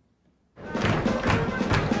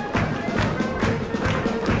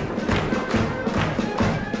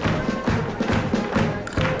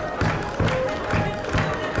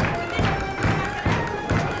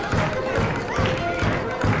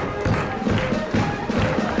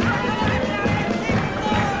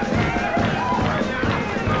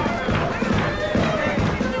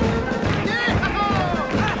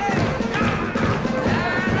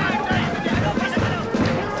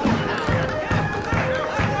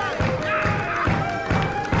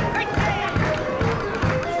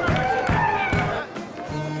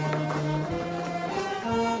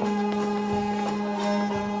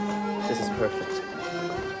 is perfect.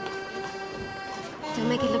 Don't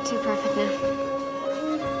make it look too perfect now.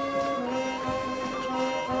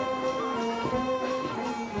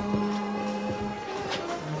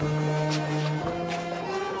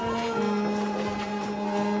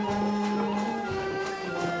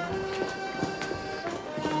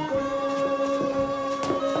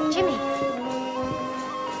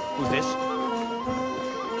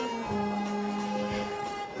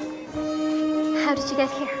 How did you get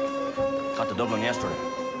here? Got to Dublin yesterday.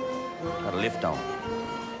 Got a lift down.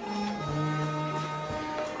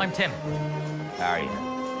 I'm Tim. How are you?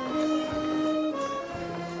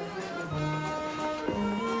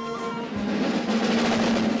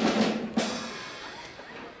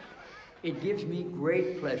 It gives me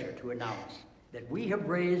great pleasure to announce that we have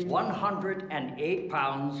raised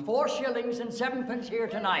 £108, 4 shillings and 7 here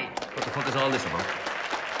tonight. What the fuck is all this about?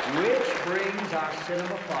 Which brings our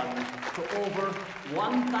cinema fund to over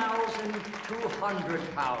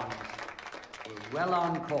 £1,200. We're well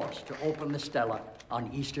on course to open the Stella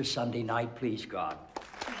on Easter Sunday night, please God.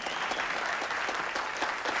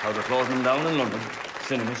 How they're closing them down in London.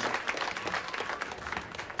 Cinemas.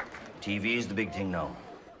 TV is the big thing now.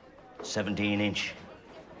 17-inch.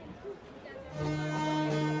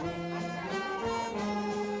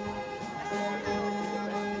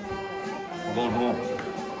 We're going home.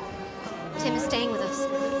 Tim is staying with us.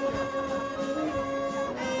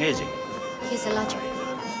 Is he? He's a lodger.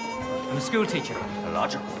 I'm a school teacher. A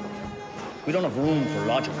lodger? We don't have room for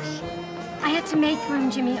lodgers. I had to make room,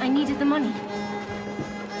 Jimmy. I needed the money.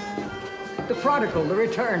 The prodigal, the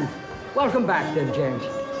return. Welcome back then, James.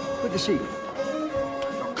 Good to see you.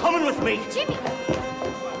 You're coming with me! Jimmy!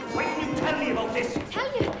 Why didn't you tell me about this? Tell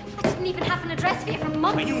you? I didn't even have an address for you for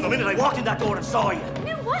months. I knew the minute I walked in that door and saw you.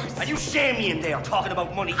 Knew what? And you shamed me in there talking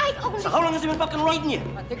about money. I only... So how long has he been fucking riding you?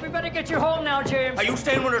 I think we better get you home now, James. Are you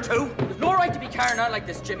staying with her too? You've no right to be carrying out like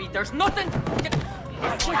this, Jimmy. There's nothing... Get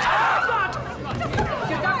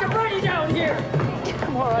Dr. Brady down here!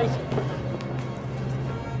 I'm all right.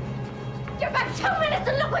 You're back 2 minutes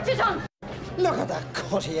and look what you've done! Look at that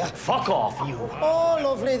cut here. Fuck off, you. Oh,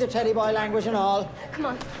 lovely, the teddy boy language and all. Come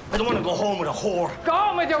on. I don't want to go home with a whore. Go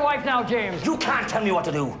home with your wife now, James. You can't tell me what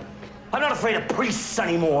to do. I'm not afraid of priests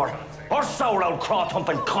anymore. Or sour old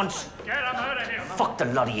craw-thumping cunts. Get him out of here. Fuck the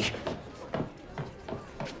lot of you.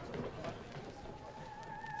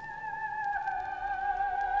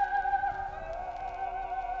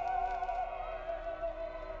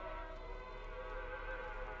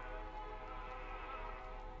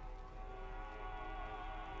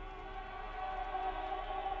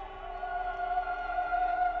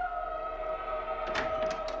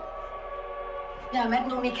 Yeah, I met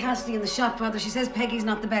Naomi Cassidy in the shop, Father. She says Peggy's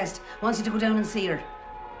not the best. Wants you to go down and see her.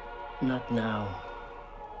 Not now.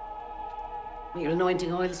 With your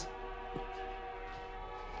anointing oils.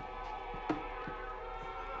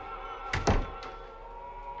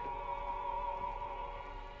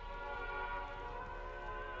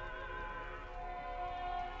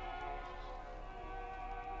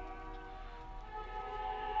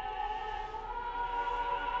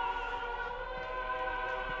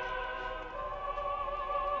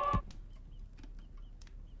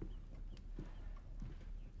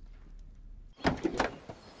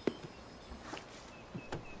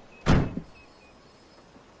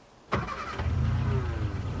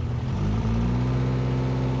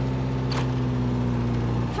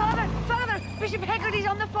 Bishop Heckerty's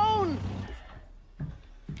on the phone.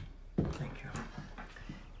 Thank you.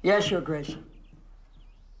 Yes, Your Grace.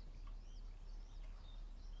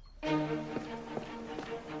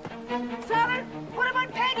 Father, what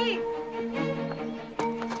about Peggy?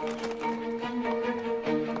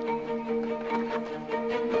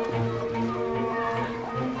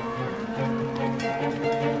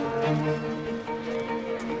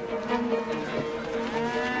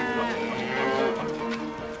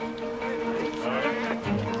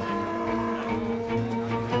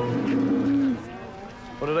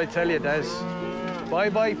 What did I tell you, Des?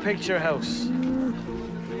 Bye-bye Picture House.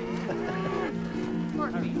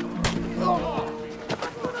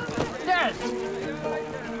 Des!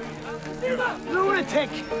 Lunatic!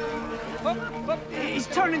 He's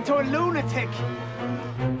turned into a lunatic.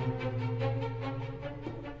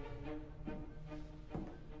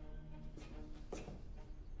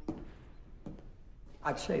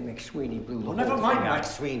 I'd say McSweeney blew the Oh, whole never mind thing out.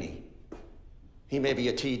 McSweeney. He may be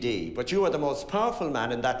a TD, but you are the most powerful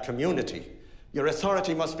man in that community. Your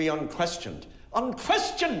authority must be unquestioned.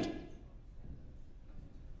 Unquestioned!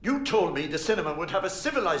 You told me the cinema would have a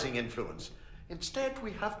civilizing influence. Instead,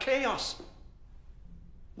 we have chaos.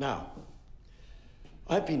 Now,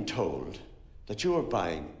 I've been told that you are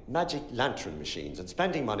buying magic lantern machines and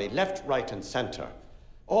spending money left, right, and centre,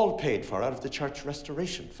 all paid for out of the church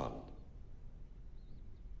restoration fund.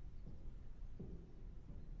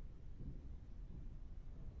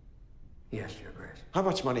 Yes, Your Grace. How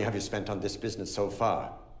much money have you spent on this business so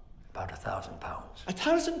far? About £1,000.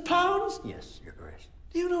 £1,000? Yes, Your Grace.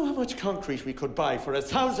 Do you know how much concrete we could buy for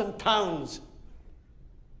 £1,000?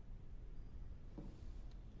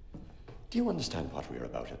 Do you understand what we're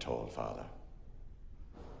about at all, Father?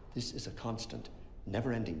 This is a constant,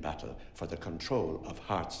 never-ending battle for the control of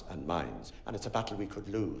hearts and minds, and it's a battle we could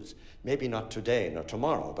lose. Maybe not today nor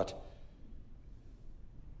tomorrow, but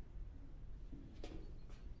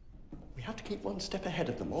we have to keep one step ahead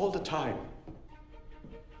of them all the time.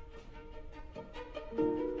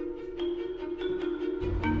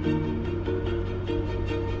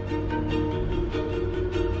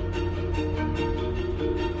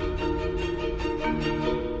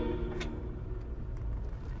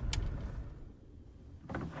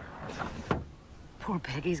 Poor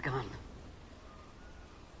Peggy's gone.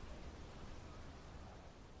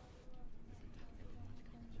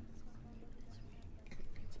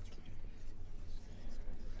 Blessed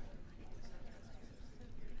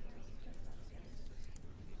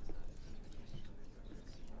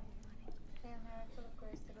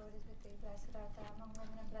art thou among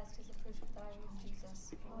women, and blessed is the fruit of thy womb,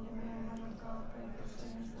 Jesus. Holy Mary, Mother of God, pray for us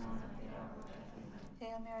sinners now and at the hour of our death.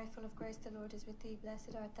 Hail Mary, full of grace, the Lord is with thee.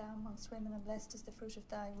 Blessed art thou amongst women, and blessed is the fruit of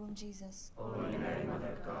thy womb, Jesus. Holy Mary,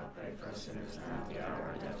 Mother of God, pray for us sinners now and at the hour of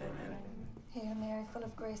our death. Amen. Hail Mary, full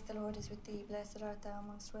of grace, the Lord is with thee. Blessed art thou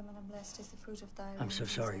amongst women, and blessed is the fruit of thy womb, I'm so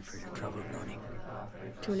sorry for your trouble, Nonny.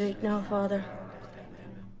 Too late now, Father.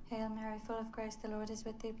 Hail Mary, full of grace, the Lord is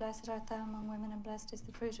with thee. Blessed art thou among women, and blessed is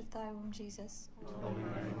the fruit of thy womb, Jesus. Holy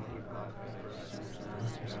Mary, Mother of God, pray for us sinners now and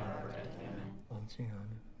at the hour of our death. Amen.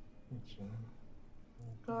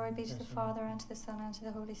 Glory be to the Father, and to the Son, and to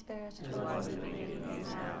the Holy Spirit. As it was in the beginning,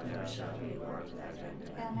 is now, and ever shall be, world without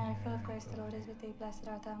end. Hail Mary, full of grace, the Lord is with thee. Blessed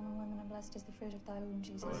art thou among women, and blessed is the fruit of thy womb,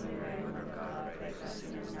 Jesus. Holy Mary, Mother of God, pray for us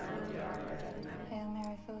sinners now and at the hour of our death. Amen. Hail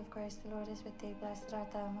Mary, full of grace, the Lord is with thee. Blessed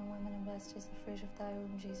art thou among women, and blessed is the fruit of thy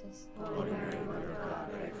womb, Jesus. Holy Mary, Mother of God,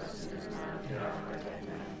 pray for us sinners now and at the hour of our death.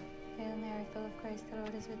 Amen. Hail Mary, full of grace, the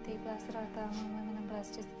Lord is with thee. Blessed art thou among women, and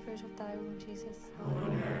blessed is the fruit of thy womb, Jesus.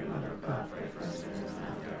 Holy Mary, Mother of God, pray for us sinners now and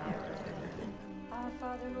at the hour of our death. Amen. Our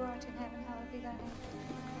Father who art in heaven, hallowed be thy name.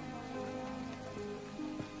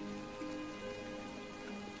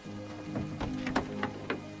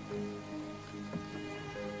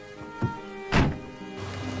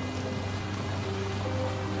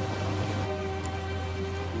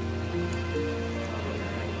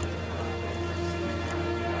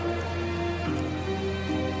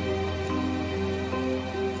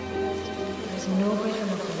 There's no greater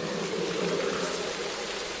love than that.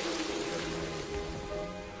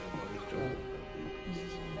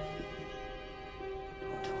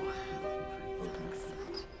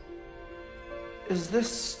 Is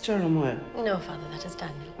this Jeremiah? No, Father, that is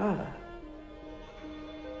Daniel. Ah.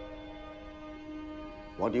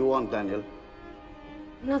 What do you want, Daniel?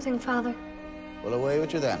 Nothing, Father. Well, away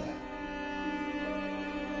with you then.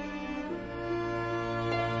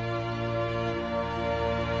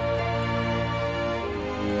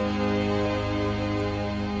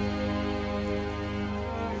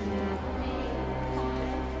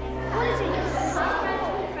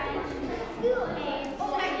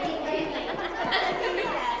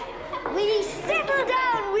 Willie, settle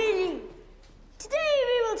down, Willie. Today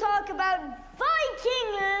we will talk about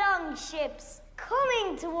Viking longships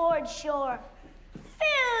coming towards shore,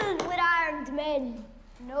 filled with armed men.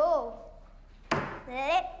 No.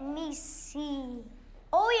 Let me see.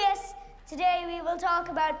 Oh yes, today we will talk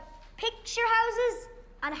about picture houses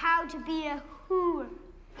and how to be a whore.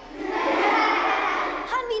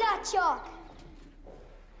 Hand me that chalk.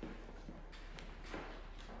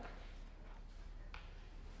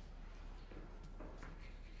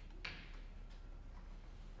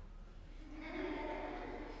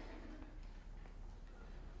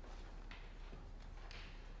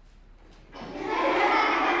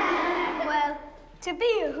 Well, to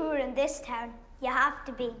be a whore in this town, you have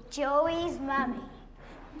to be Joey's mammy.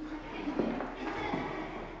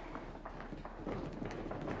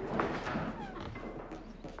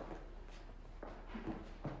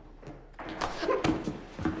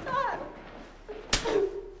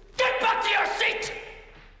 Get back to your seat!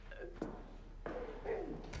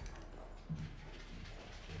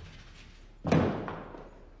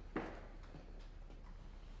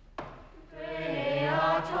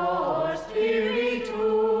 Beator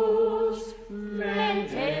Spiritus,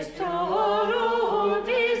 mentes toro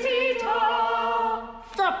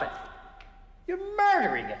You're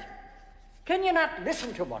murdering it. Can you not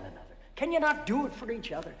listen to one another? Can you not do it for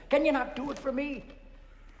each other? Can you not do it for me?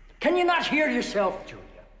 Can you not hear yourself, Julia?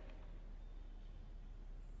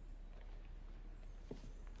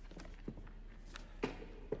 We're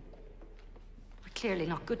clearly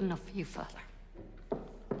not good enough for you, Father.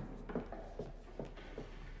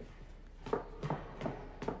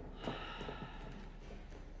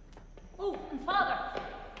 Oh, and Father!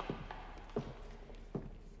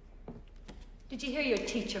 Did you hear your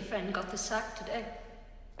teacher friend got the sack today?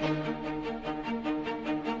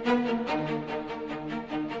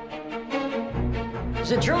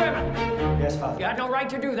 Is it true, Evan? Yes, Father. You had no right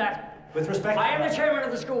to do that. With respect, I am the chairman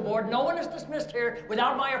of the school board. No one is dismissed here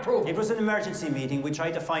without my approval. It was an emergency meeting. We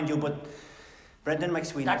tried to find you, but Brendan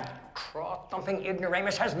McSweeney... That craw-thumping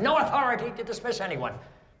ignoramus has no authority to dismiss anyone.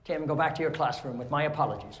 Tim, go back to your classroom with my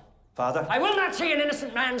apologies. Father? I will not see an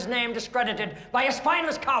innocent man's name discredited by a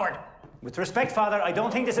spineless coward. With respect, Father, I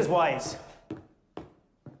don't think this is wise.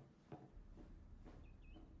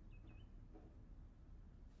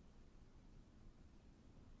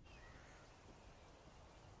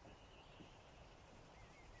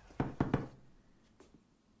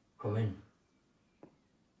 Come in.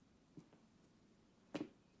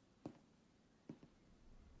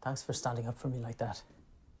 Thanks for standing up for me like that.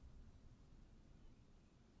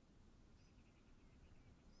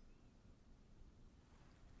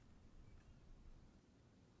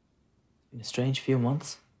 It's been a strange few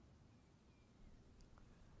months.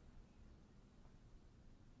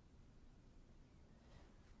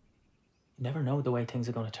 You never know the way things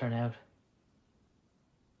are going to turn out.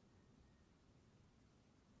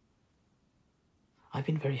 I've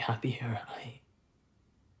been very happy here.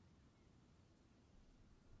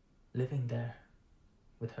 Living there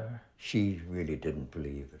with her. She really didn't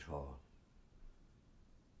believe at all.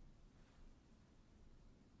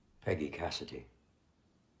 Peggy Cassidy.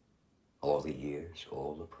 All the years,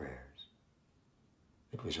 all the prayers.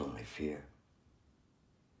 It was only fear.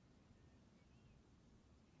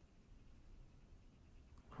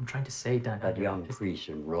 I'm trying to say, Dan. That young priest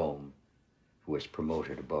in Rome who was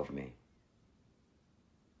promoted above me.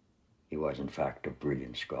 He was, in fact, a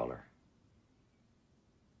brilliant scholar.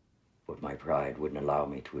 But my pride wouldn't allow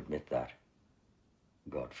me to admit that.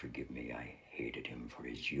 God forgive me, I hated him for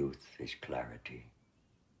his youth, his clarity.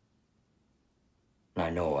 And I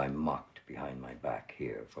know I'm mocked behind my back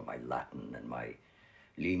here for my Latin and my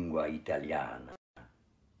lingua italiana.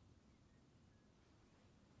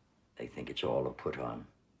 They think it's all a put-on,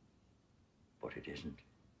 but it isn't.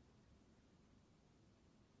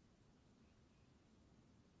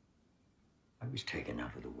 I was taken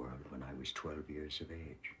out of the world when I was 12 years of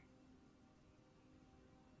age.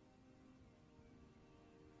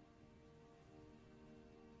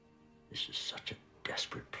 This is such a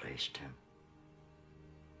desperate place, Tim.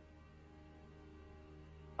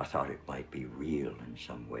 I thought it might be real in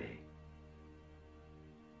some way.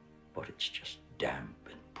 But it's just damp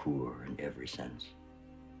and poor in every sense.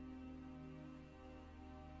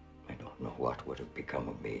 I don't know what would have become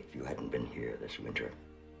of me if you hadn't been here this winter.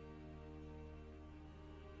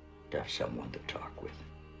 To have someone to talk with.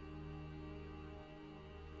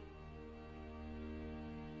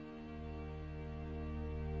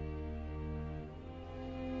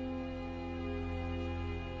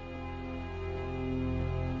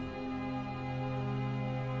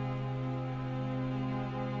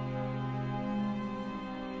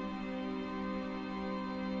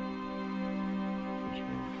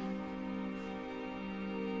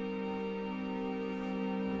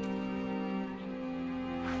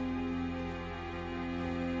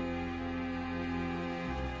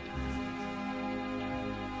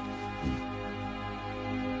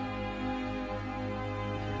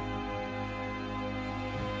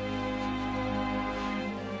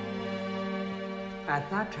 At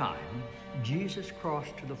that time, Jesus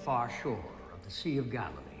crossed to the far shore of the Sea of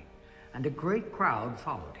Galilee, and a great crowd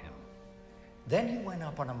followed him. Then he went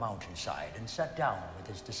up on a mountainside and sat down with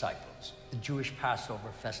his disciples. The Jewish Passover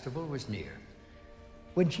festival was near.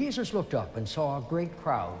 When Jesus looked up and saw a great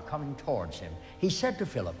crowd coming towards him, he said to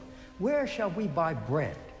Philip, "Where shall we buy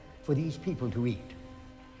bread for these people to eat?"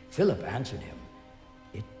 Philip answered him,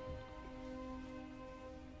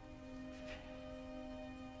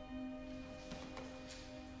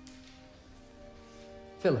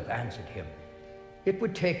 "It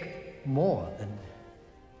would take more than..."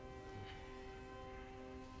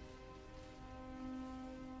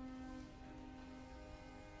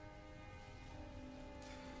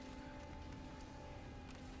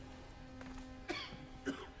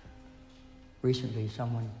 Recently,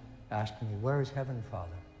 someone asked me, "Where is heaven,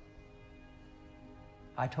 Father?"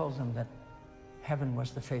 I told them that heaven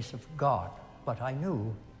was the face of God, but I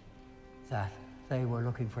knew that they were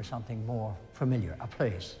looking for something more familiar, a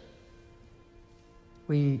place.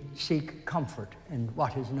 We seek comfort in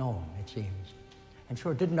what is known, it seems. And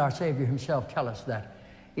sure, didn't our Savior himself tell us that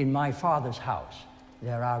in my Father's house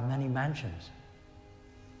there are many mansions?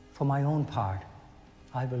 For my own part,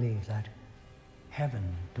 I believe that heaven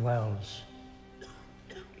dwells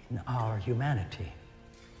in our humanity.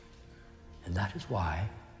 And that is why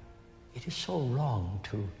it is so wrong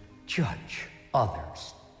to judge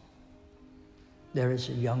others. There is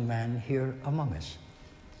a young man here among us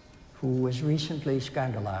who was recently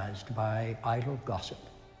scandalized by idle gossip.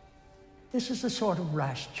 This is the sort of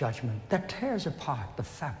rash judgment that tears apart the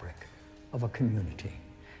fabric of a community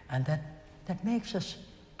and that makes us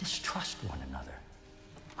distrust one another.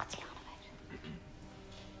 What's he on about?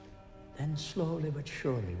 Then slowly but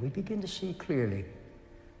surely we begin to see clearly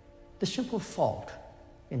the simple fault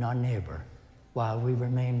in our neighbor while we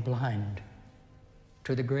remain blind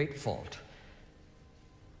to the great fault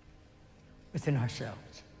within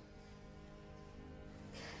ourselves.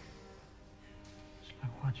 It's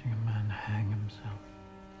like watching a man hang himself.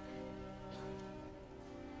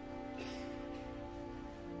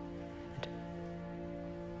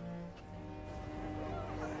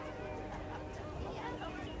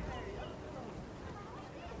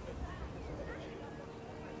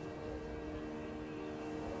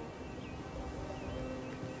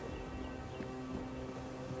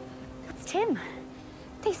 Tim,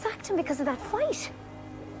 they sacked him because of that fight.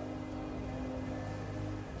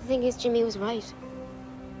 The thing is, Jimmy was right.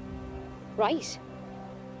 Right?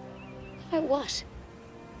 About what?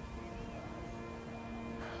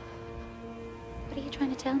 What are you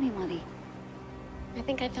trying to tell me, Molly? I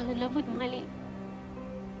think I fell in love with Miley.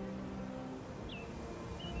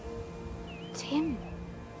 Tim.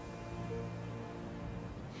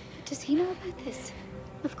 Does he know about this?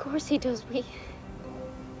 Of course he does.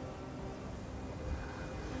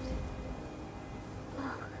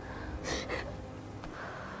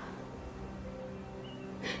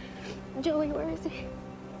 Joey, where is he?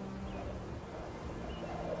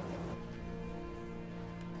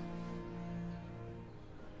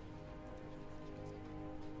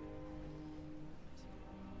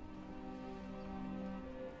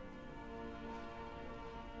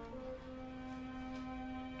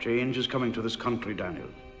 Change is coming to this country, Daniel.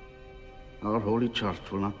 Our holy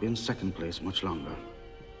church will not be in second place much longer.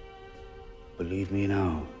 Believe me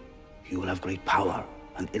now, you will have great power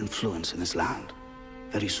and influence in this land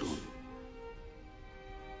very soon.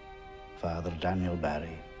 Father Daniel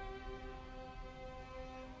Barry.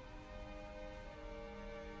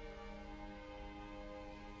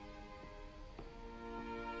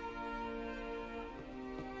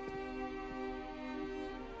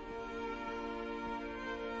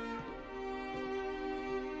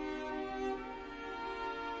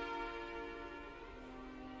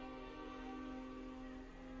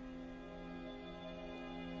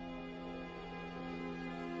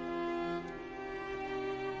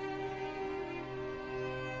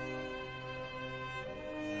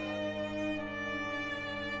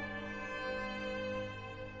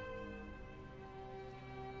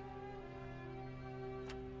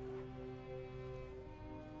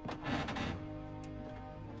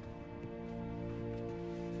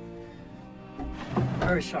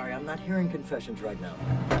 Very sorry, I'm not hearing confessions right now.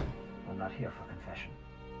 I'm not here for confession.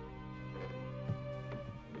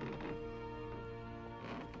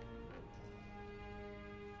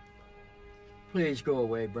 Please go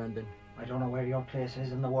away, Brendan. I don't know where your place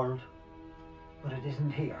is in the world, but it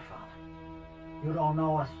isn't here, Father. You don't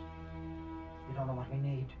know us. You don't know what we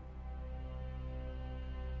need.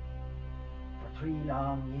 For 3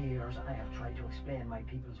 long years, I have tried to explain my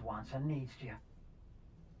people's wants and needs to you.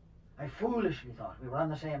 I foolishly thought we were on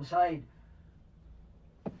the same side.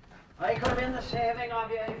 I could have been the saving of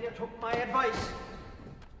you if you took my advice.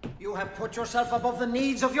 You have put yourself above the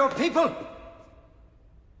needs of your people.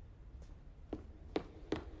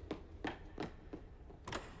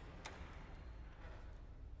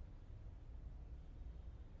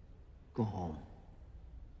 Go home.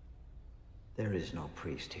 There is no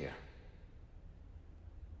priest here.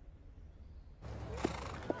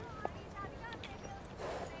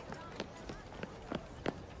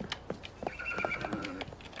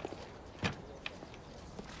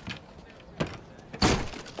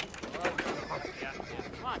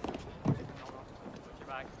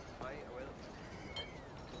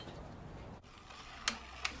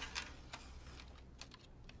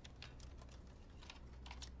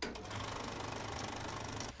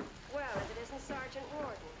 Well, if it isn't Sergeant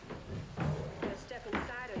Warden.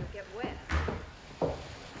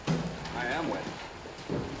 am waiting.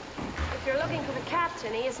 If you're looking for the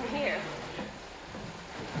captain, he isn't here.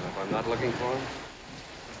 And if I'm not looking for him,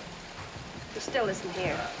 He still isn't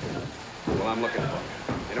here. well, I'm looking for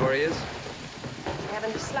him. You know where he is? I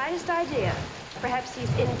haven't the slightest idea. Perhaps he's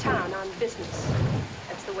in town on business.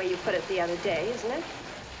 That's the way you put it the other day, isn't it?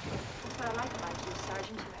 That's what I like about you,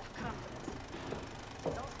 Sergeant. You have confidence.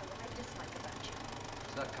 It's also what I dislike about you.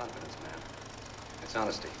 It's not confidence, ma'am. It's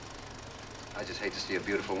honesty. I just hate to see a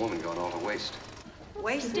beautiful woman going all to waste.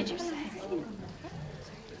 Waste, did you say?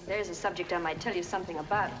 There's a subject I might tell you something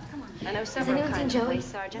about. I know several kinds of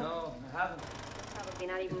waste, Sergeant. No, I haven't. Probably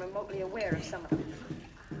not even remotely aware of some of them.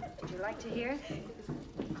 Would you like to hear?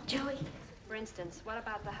 Joey. For instance, what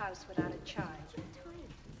about the house without a child?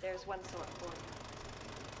 There's one sort for you.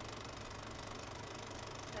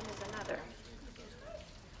 Then there's another.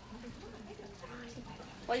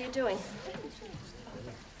 What are you doing?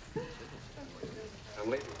 I'm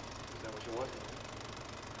leaving. Is that what you want?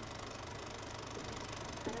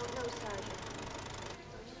 I don't know, Sergeant.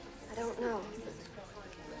 I don't know.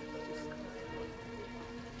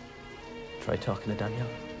 Try talking to Daniel.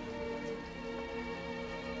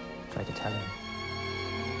 Try to tell him.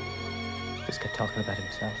 Just kept talking about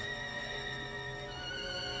himself.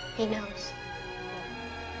 He knows.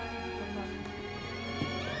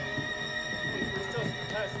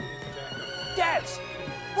 Dad!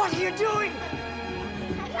 What are you doing?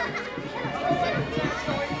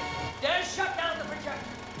 They shut down the projector.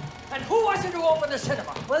 And who was it who opened the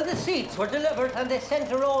cinema? Well, the seats were delivered and they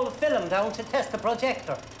sent a roll of film down to test the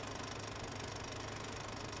projector.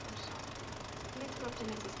 Let's go up to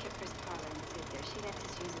Mrs. Kipper's parlor and sit there. She lets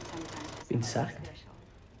us use it sometimes. Been sacked?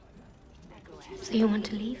 So you want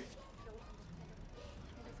to leave?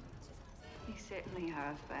 You certainly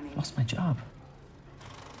are funny. Lost my job.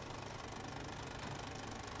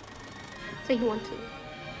 So you want to leave?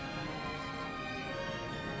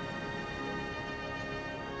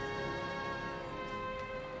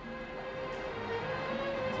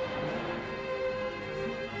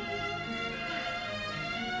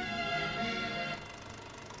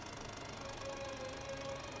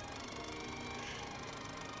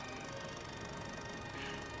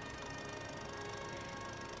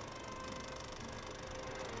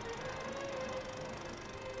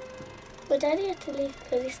 But Daddy had to leave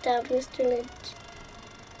because he stabbed Mr. Lynch.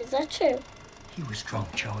 Is that true? He was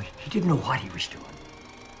drunk, Joey. He didn't know what he was doing.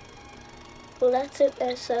 Well, that's it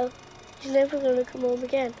now, so he's never going to come home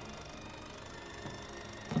again.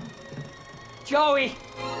 Joey!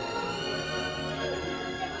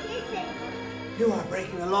 You are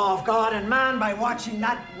breaking the law of God and man by watching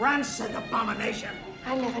that rancid abomination.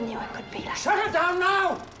 I never knew I could be like Shut it down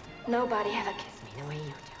now! Nobody ever kissed me the way you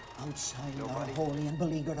do. Outside our holy and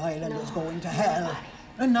beleaguered island is going to hell.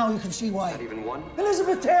 And now you can see why. Not even one?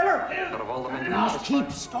 Elizabeth Taylor! Out of all the men We must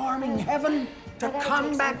keep storming heaven to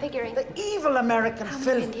combat the evil American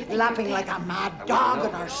filth lapping like a mad dog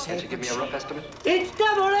at our Can't you give sacred me a rough estimate? It's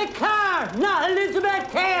Deborah Carr, not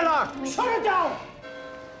Elizabeth Taylor! Shut it down!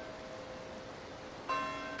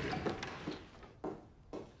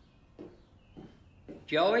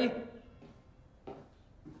 Joey?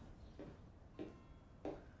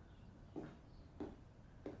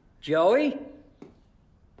 Joey?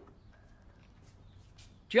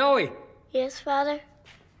 Joey? Yes, Father?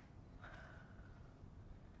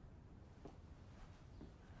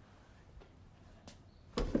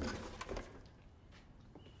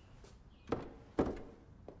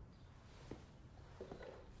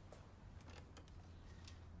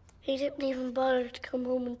 He didn't even bother to come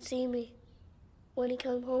home and see me when he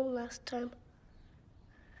came home last time.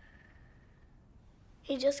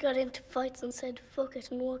 He just got into fights and said fuck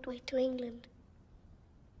it and walked away to England.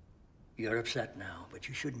 You're upset now, but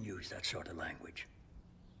you shouldn't use that sort of language.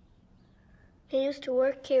 He used to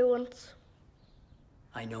work here once.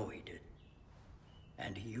 I know he did.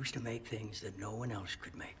 And he used to make things that no one else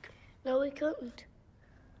could make. No, he couldn't.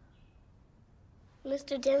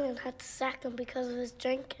 Mr. Dillon had to sack him because of his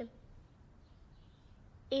drinking.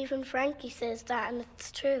 Even Frankie says that, and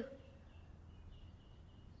it's true.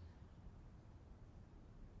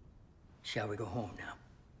 Shall we go home now?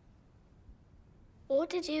 What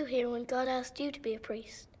did you hear when God asked you to be a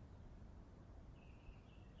priest?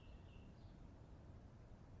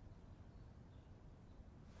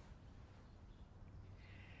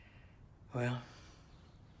 Well,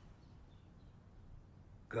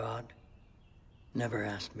 God never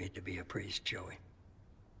asked me to be a priest, Joey.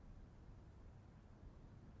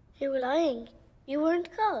 You were lying. You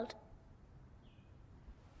weren't called.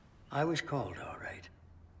 I was called, all right.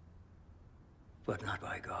 But not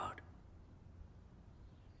by God.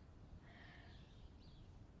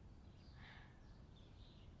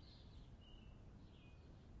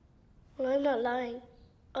 Well, I'm not lying.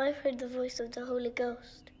 I've heard the voice of the Holy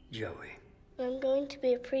Ghost. Joey. I'm going to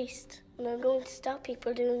be a priest, and I'm going to stop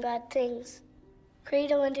people doing bad things.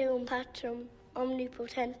 Credo and Deum Patrum,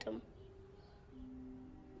 Omnipotentum.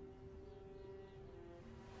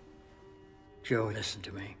 Joey, listen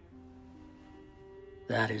to me.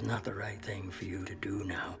 That is not the right thing for you to do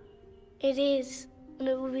now. It is, and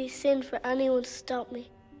it would be sin for anyone to stop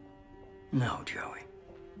me. No, Joey.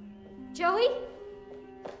 Joey?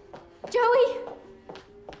 Joey!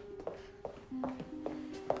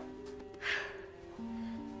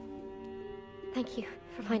 Thank you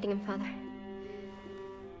for finding him, Father.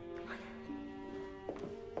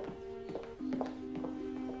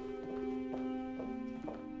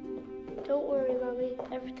 Don't worry, Mommy.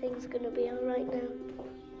 Everything's gonna be all right now.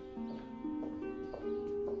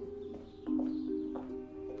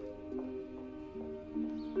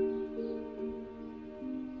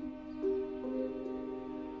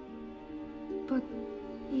 But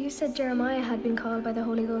you said Jeremiah had been called by the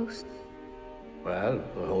Holy Ghost. Well,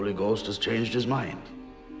 the Holy Ghost has changed his mind.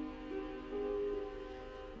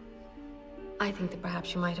 I think that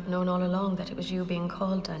perhaps you might have known all along that it was you being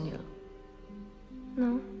called, Daniel.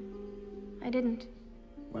 No, I didn't.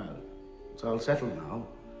 Well, it's all settled now.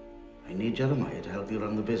 I need Jeremiah to help you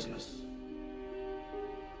run the business.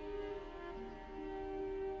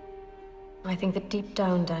 I think that deep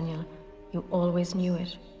down, Daniel, you always knew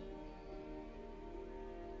it.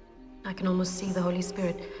 I can almost see the Holy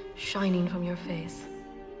Spirit shining from your face.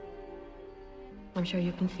 I'm sure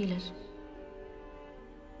you can feel it.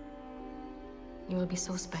 You will be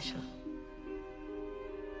so special.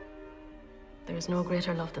 There is no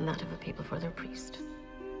greater love than that of a people for their priest.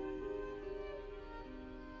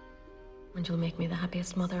 And you'll make me the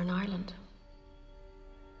happiest mother in Ireland.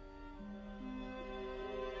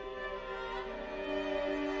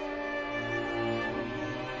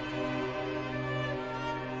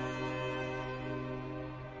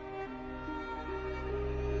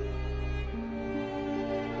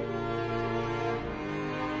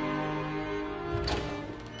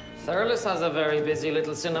 Thurles has a very busy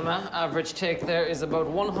little cinema. Average take there is about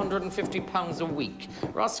 £150 a week.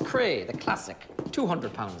 Ross Cray, the classic,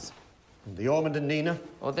 £200. And the Ormond and Nina?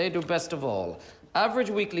 Oh, they do best of all. Average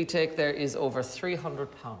weekly take there is over £300.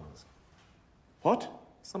 What?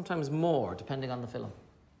 Sometimes more, depending on the film.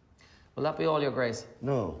 Will that be all, Your Grace?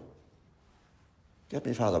 No. Get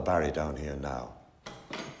me Father Barry down here now.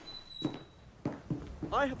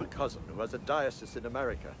 I have a cousin who has a diocese in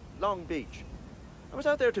America, Long Beach. I was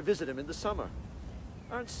out there to visit him in the summer.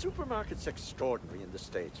 Aren't supermarkets extraordinary in the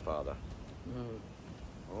States, Father?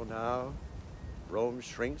 Oh, now, Rome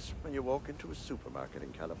shrinks when you walk into a supermarket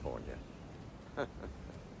in California.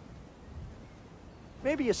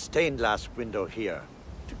 Maybe a stained glass window here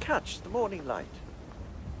to catch the morning light.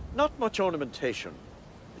 Not much ornamentation.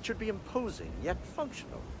 It should be imposing, yet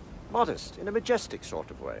functional. Modest, in a majestic sort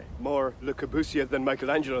of way. More Le Corbusier than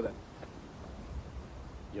Michelangelo, then.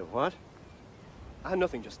 You what?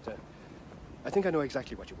 Nothing, just, I think I know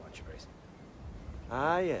exactly what you want, Your Grace.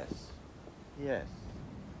 Ah, yes. Yes.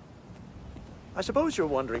 I suppose you're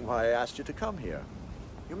wondering why I asked you to come here.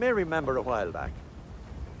 You may remember a while back,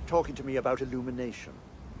 talking to me about illumination.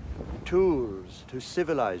 Tools to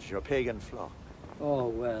civilize your pagan flock. Oh,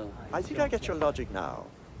 well, I think I get your logic now.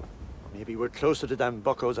 Maybe we're closer to them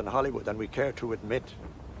buckos in Hollywood than we care to admit.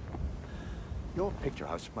 Your picture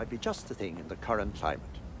house might be just the thing in the current climate.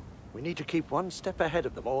 We need to keep one step ahead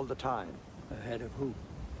of them all the time. Ahead of who?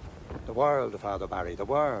 The world, Father Barry, the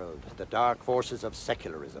world. The dark forces of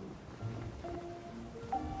secularism.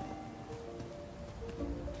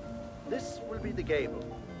 This will be the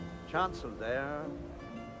gable. Chancel there.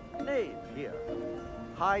 Nave here.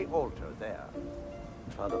 High altar there.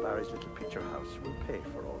 Father Barry's little picture house will pay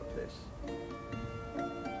for all of this.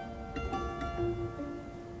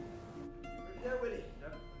 There, Willie.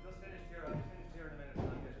 Yep, just finished here. I'll be finished here in a minute and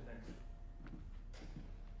I'll get you next.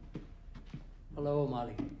 Hello,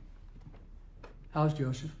 Molly. How's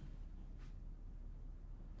Joseph?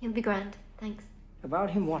 He'll be grand, thanks. About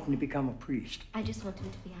him wanting to become a priest. I just want him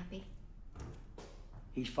to be happy.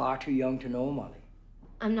 He's far too young to know, Molly.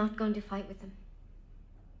 I'm not going to fight with him.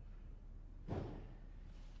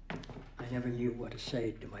 I never knew what to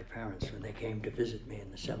say to my parents when they came to visit me in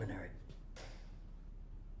the seminary.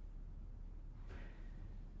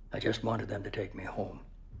 I just wanted them to take me home.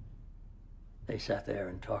 They sat there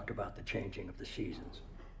and talked about the changing of the seasons.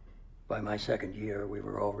 By my second year, we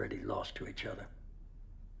were already lost to each other.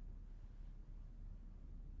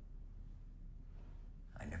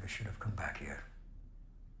 I never should have come back here.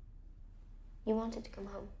 You wanted to come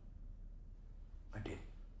home. I did.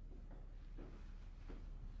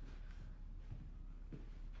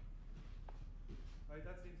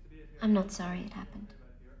 I'm not sorry it happened.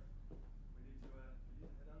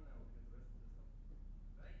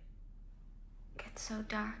 It gets so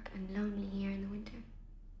dark and lonely here in the winter.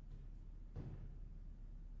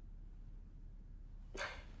 I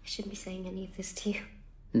shouldn't be saying any of this to you.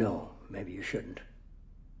 No, maybe you shouldn't.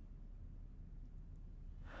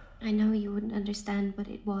 I know you wouldn't understand, but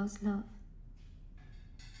it was love.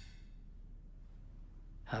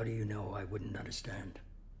 How do you know I wouldn't understand?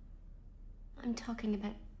 I'm talking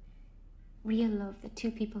about real love that two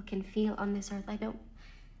people can feel on this earth. I don't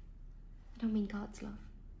mean God's love.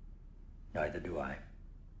 Neither do I.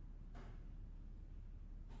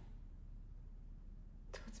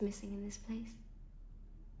 It's what's missing in this place.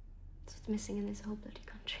 It's what's missing in this whole bloody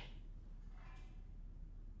country.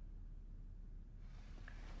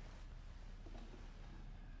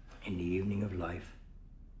 In the evening of life,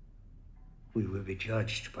 we will be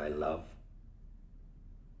judged by love,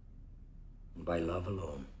 and by love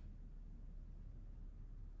alone.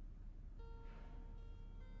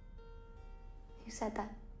 Who said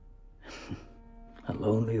that? A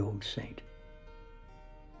lonely old saint.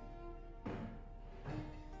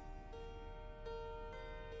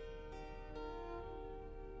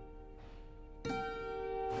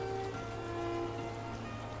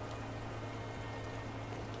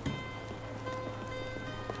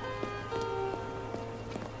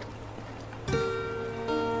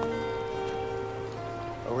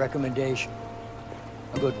 A recommendation.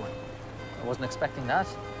 A good one. I wasn't expecting that.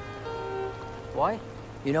 Why?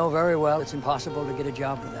 You know very well it's impossible to get a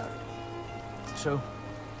job without it. It's true.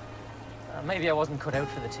 Maybe I wasn't cut out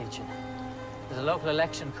for the teaching. There's a local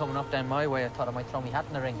election coming up down my way. I thought I might throw my hat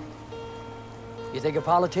in the ring. You think a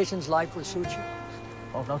politician's life will suit you?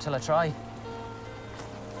 Won't know till I try.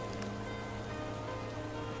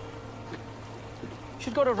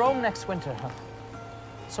 Should go to Rome next winter, huh?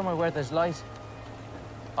 Somewhere where there's light.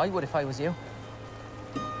 I would if I was you.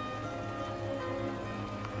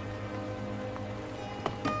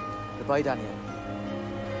 Goodbye, Daniel.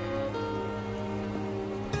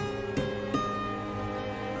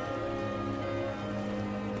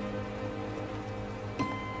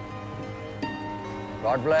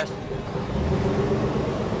 God bless.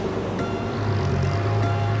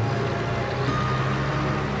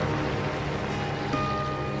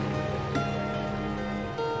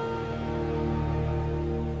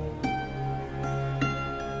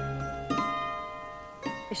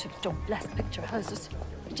 Bishops don't bless picture houses.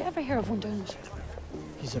 Did you ever hear of one doing it?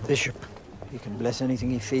 He's a bishop. He can bless anything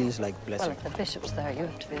he feels like blessing. Well, if the bishop's there, you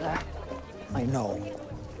have to be there. I know.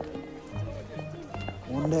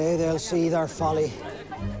 One day they'll see their folly.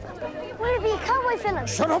 Will it be a cowboy film?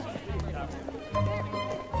 Shut up!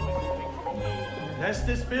 Bless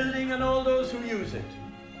this building and all those who use it.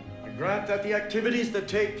 And grant that the activities that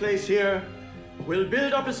take place here will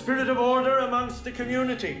build up a spirit of order amongst the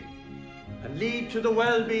community and lead to the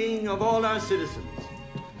well-being of all our citizens.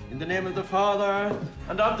 In the name of the Father,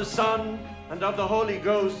 and of the Son, and of the Holy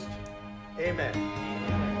Ghost. Amen.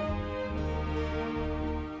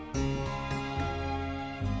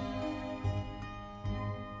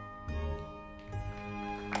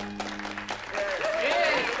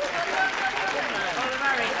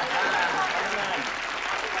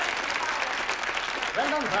 Well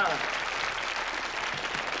done, Father.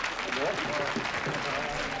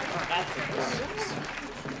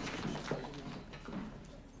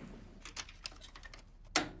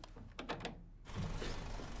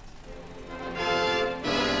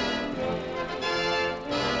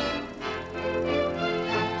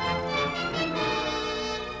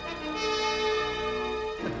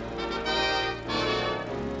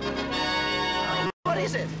 What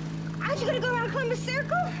is it? Aren't you going to go around Columbus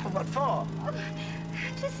Circle? What for?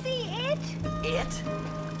 To see it. It?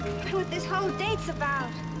 What this whole date's about.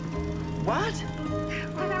 What?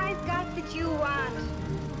 What I've got that you want.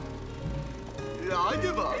 Yeah, I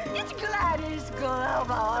give up. It's Gladys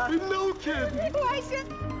Glover. No kidding. Why should...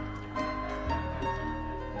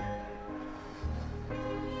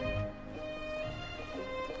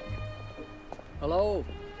 Hello.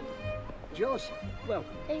 Joseph,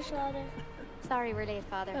 welcome. Thanks, Father. Sorry we're late,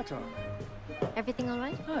 Father. That's all right. Everything all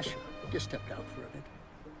right? Ah, sure. Just stepped out for a bit.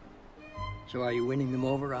 So are you winning them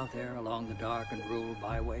over out there along the dark and rural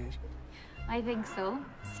byways? I think so.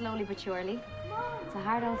 Slowly but surely. It's a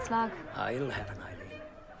hard old slog. Ah, it'll happen, Eileen.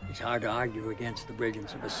 It's hard to argue against the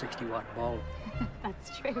brilliance of a 60-watt bulb.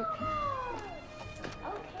 That's true.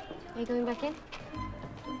 Are you going back in?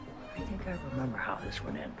 I think I remember how this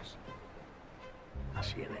one ends. I'll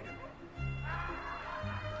see you later.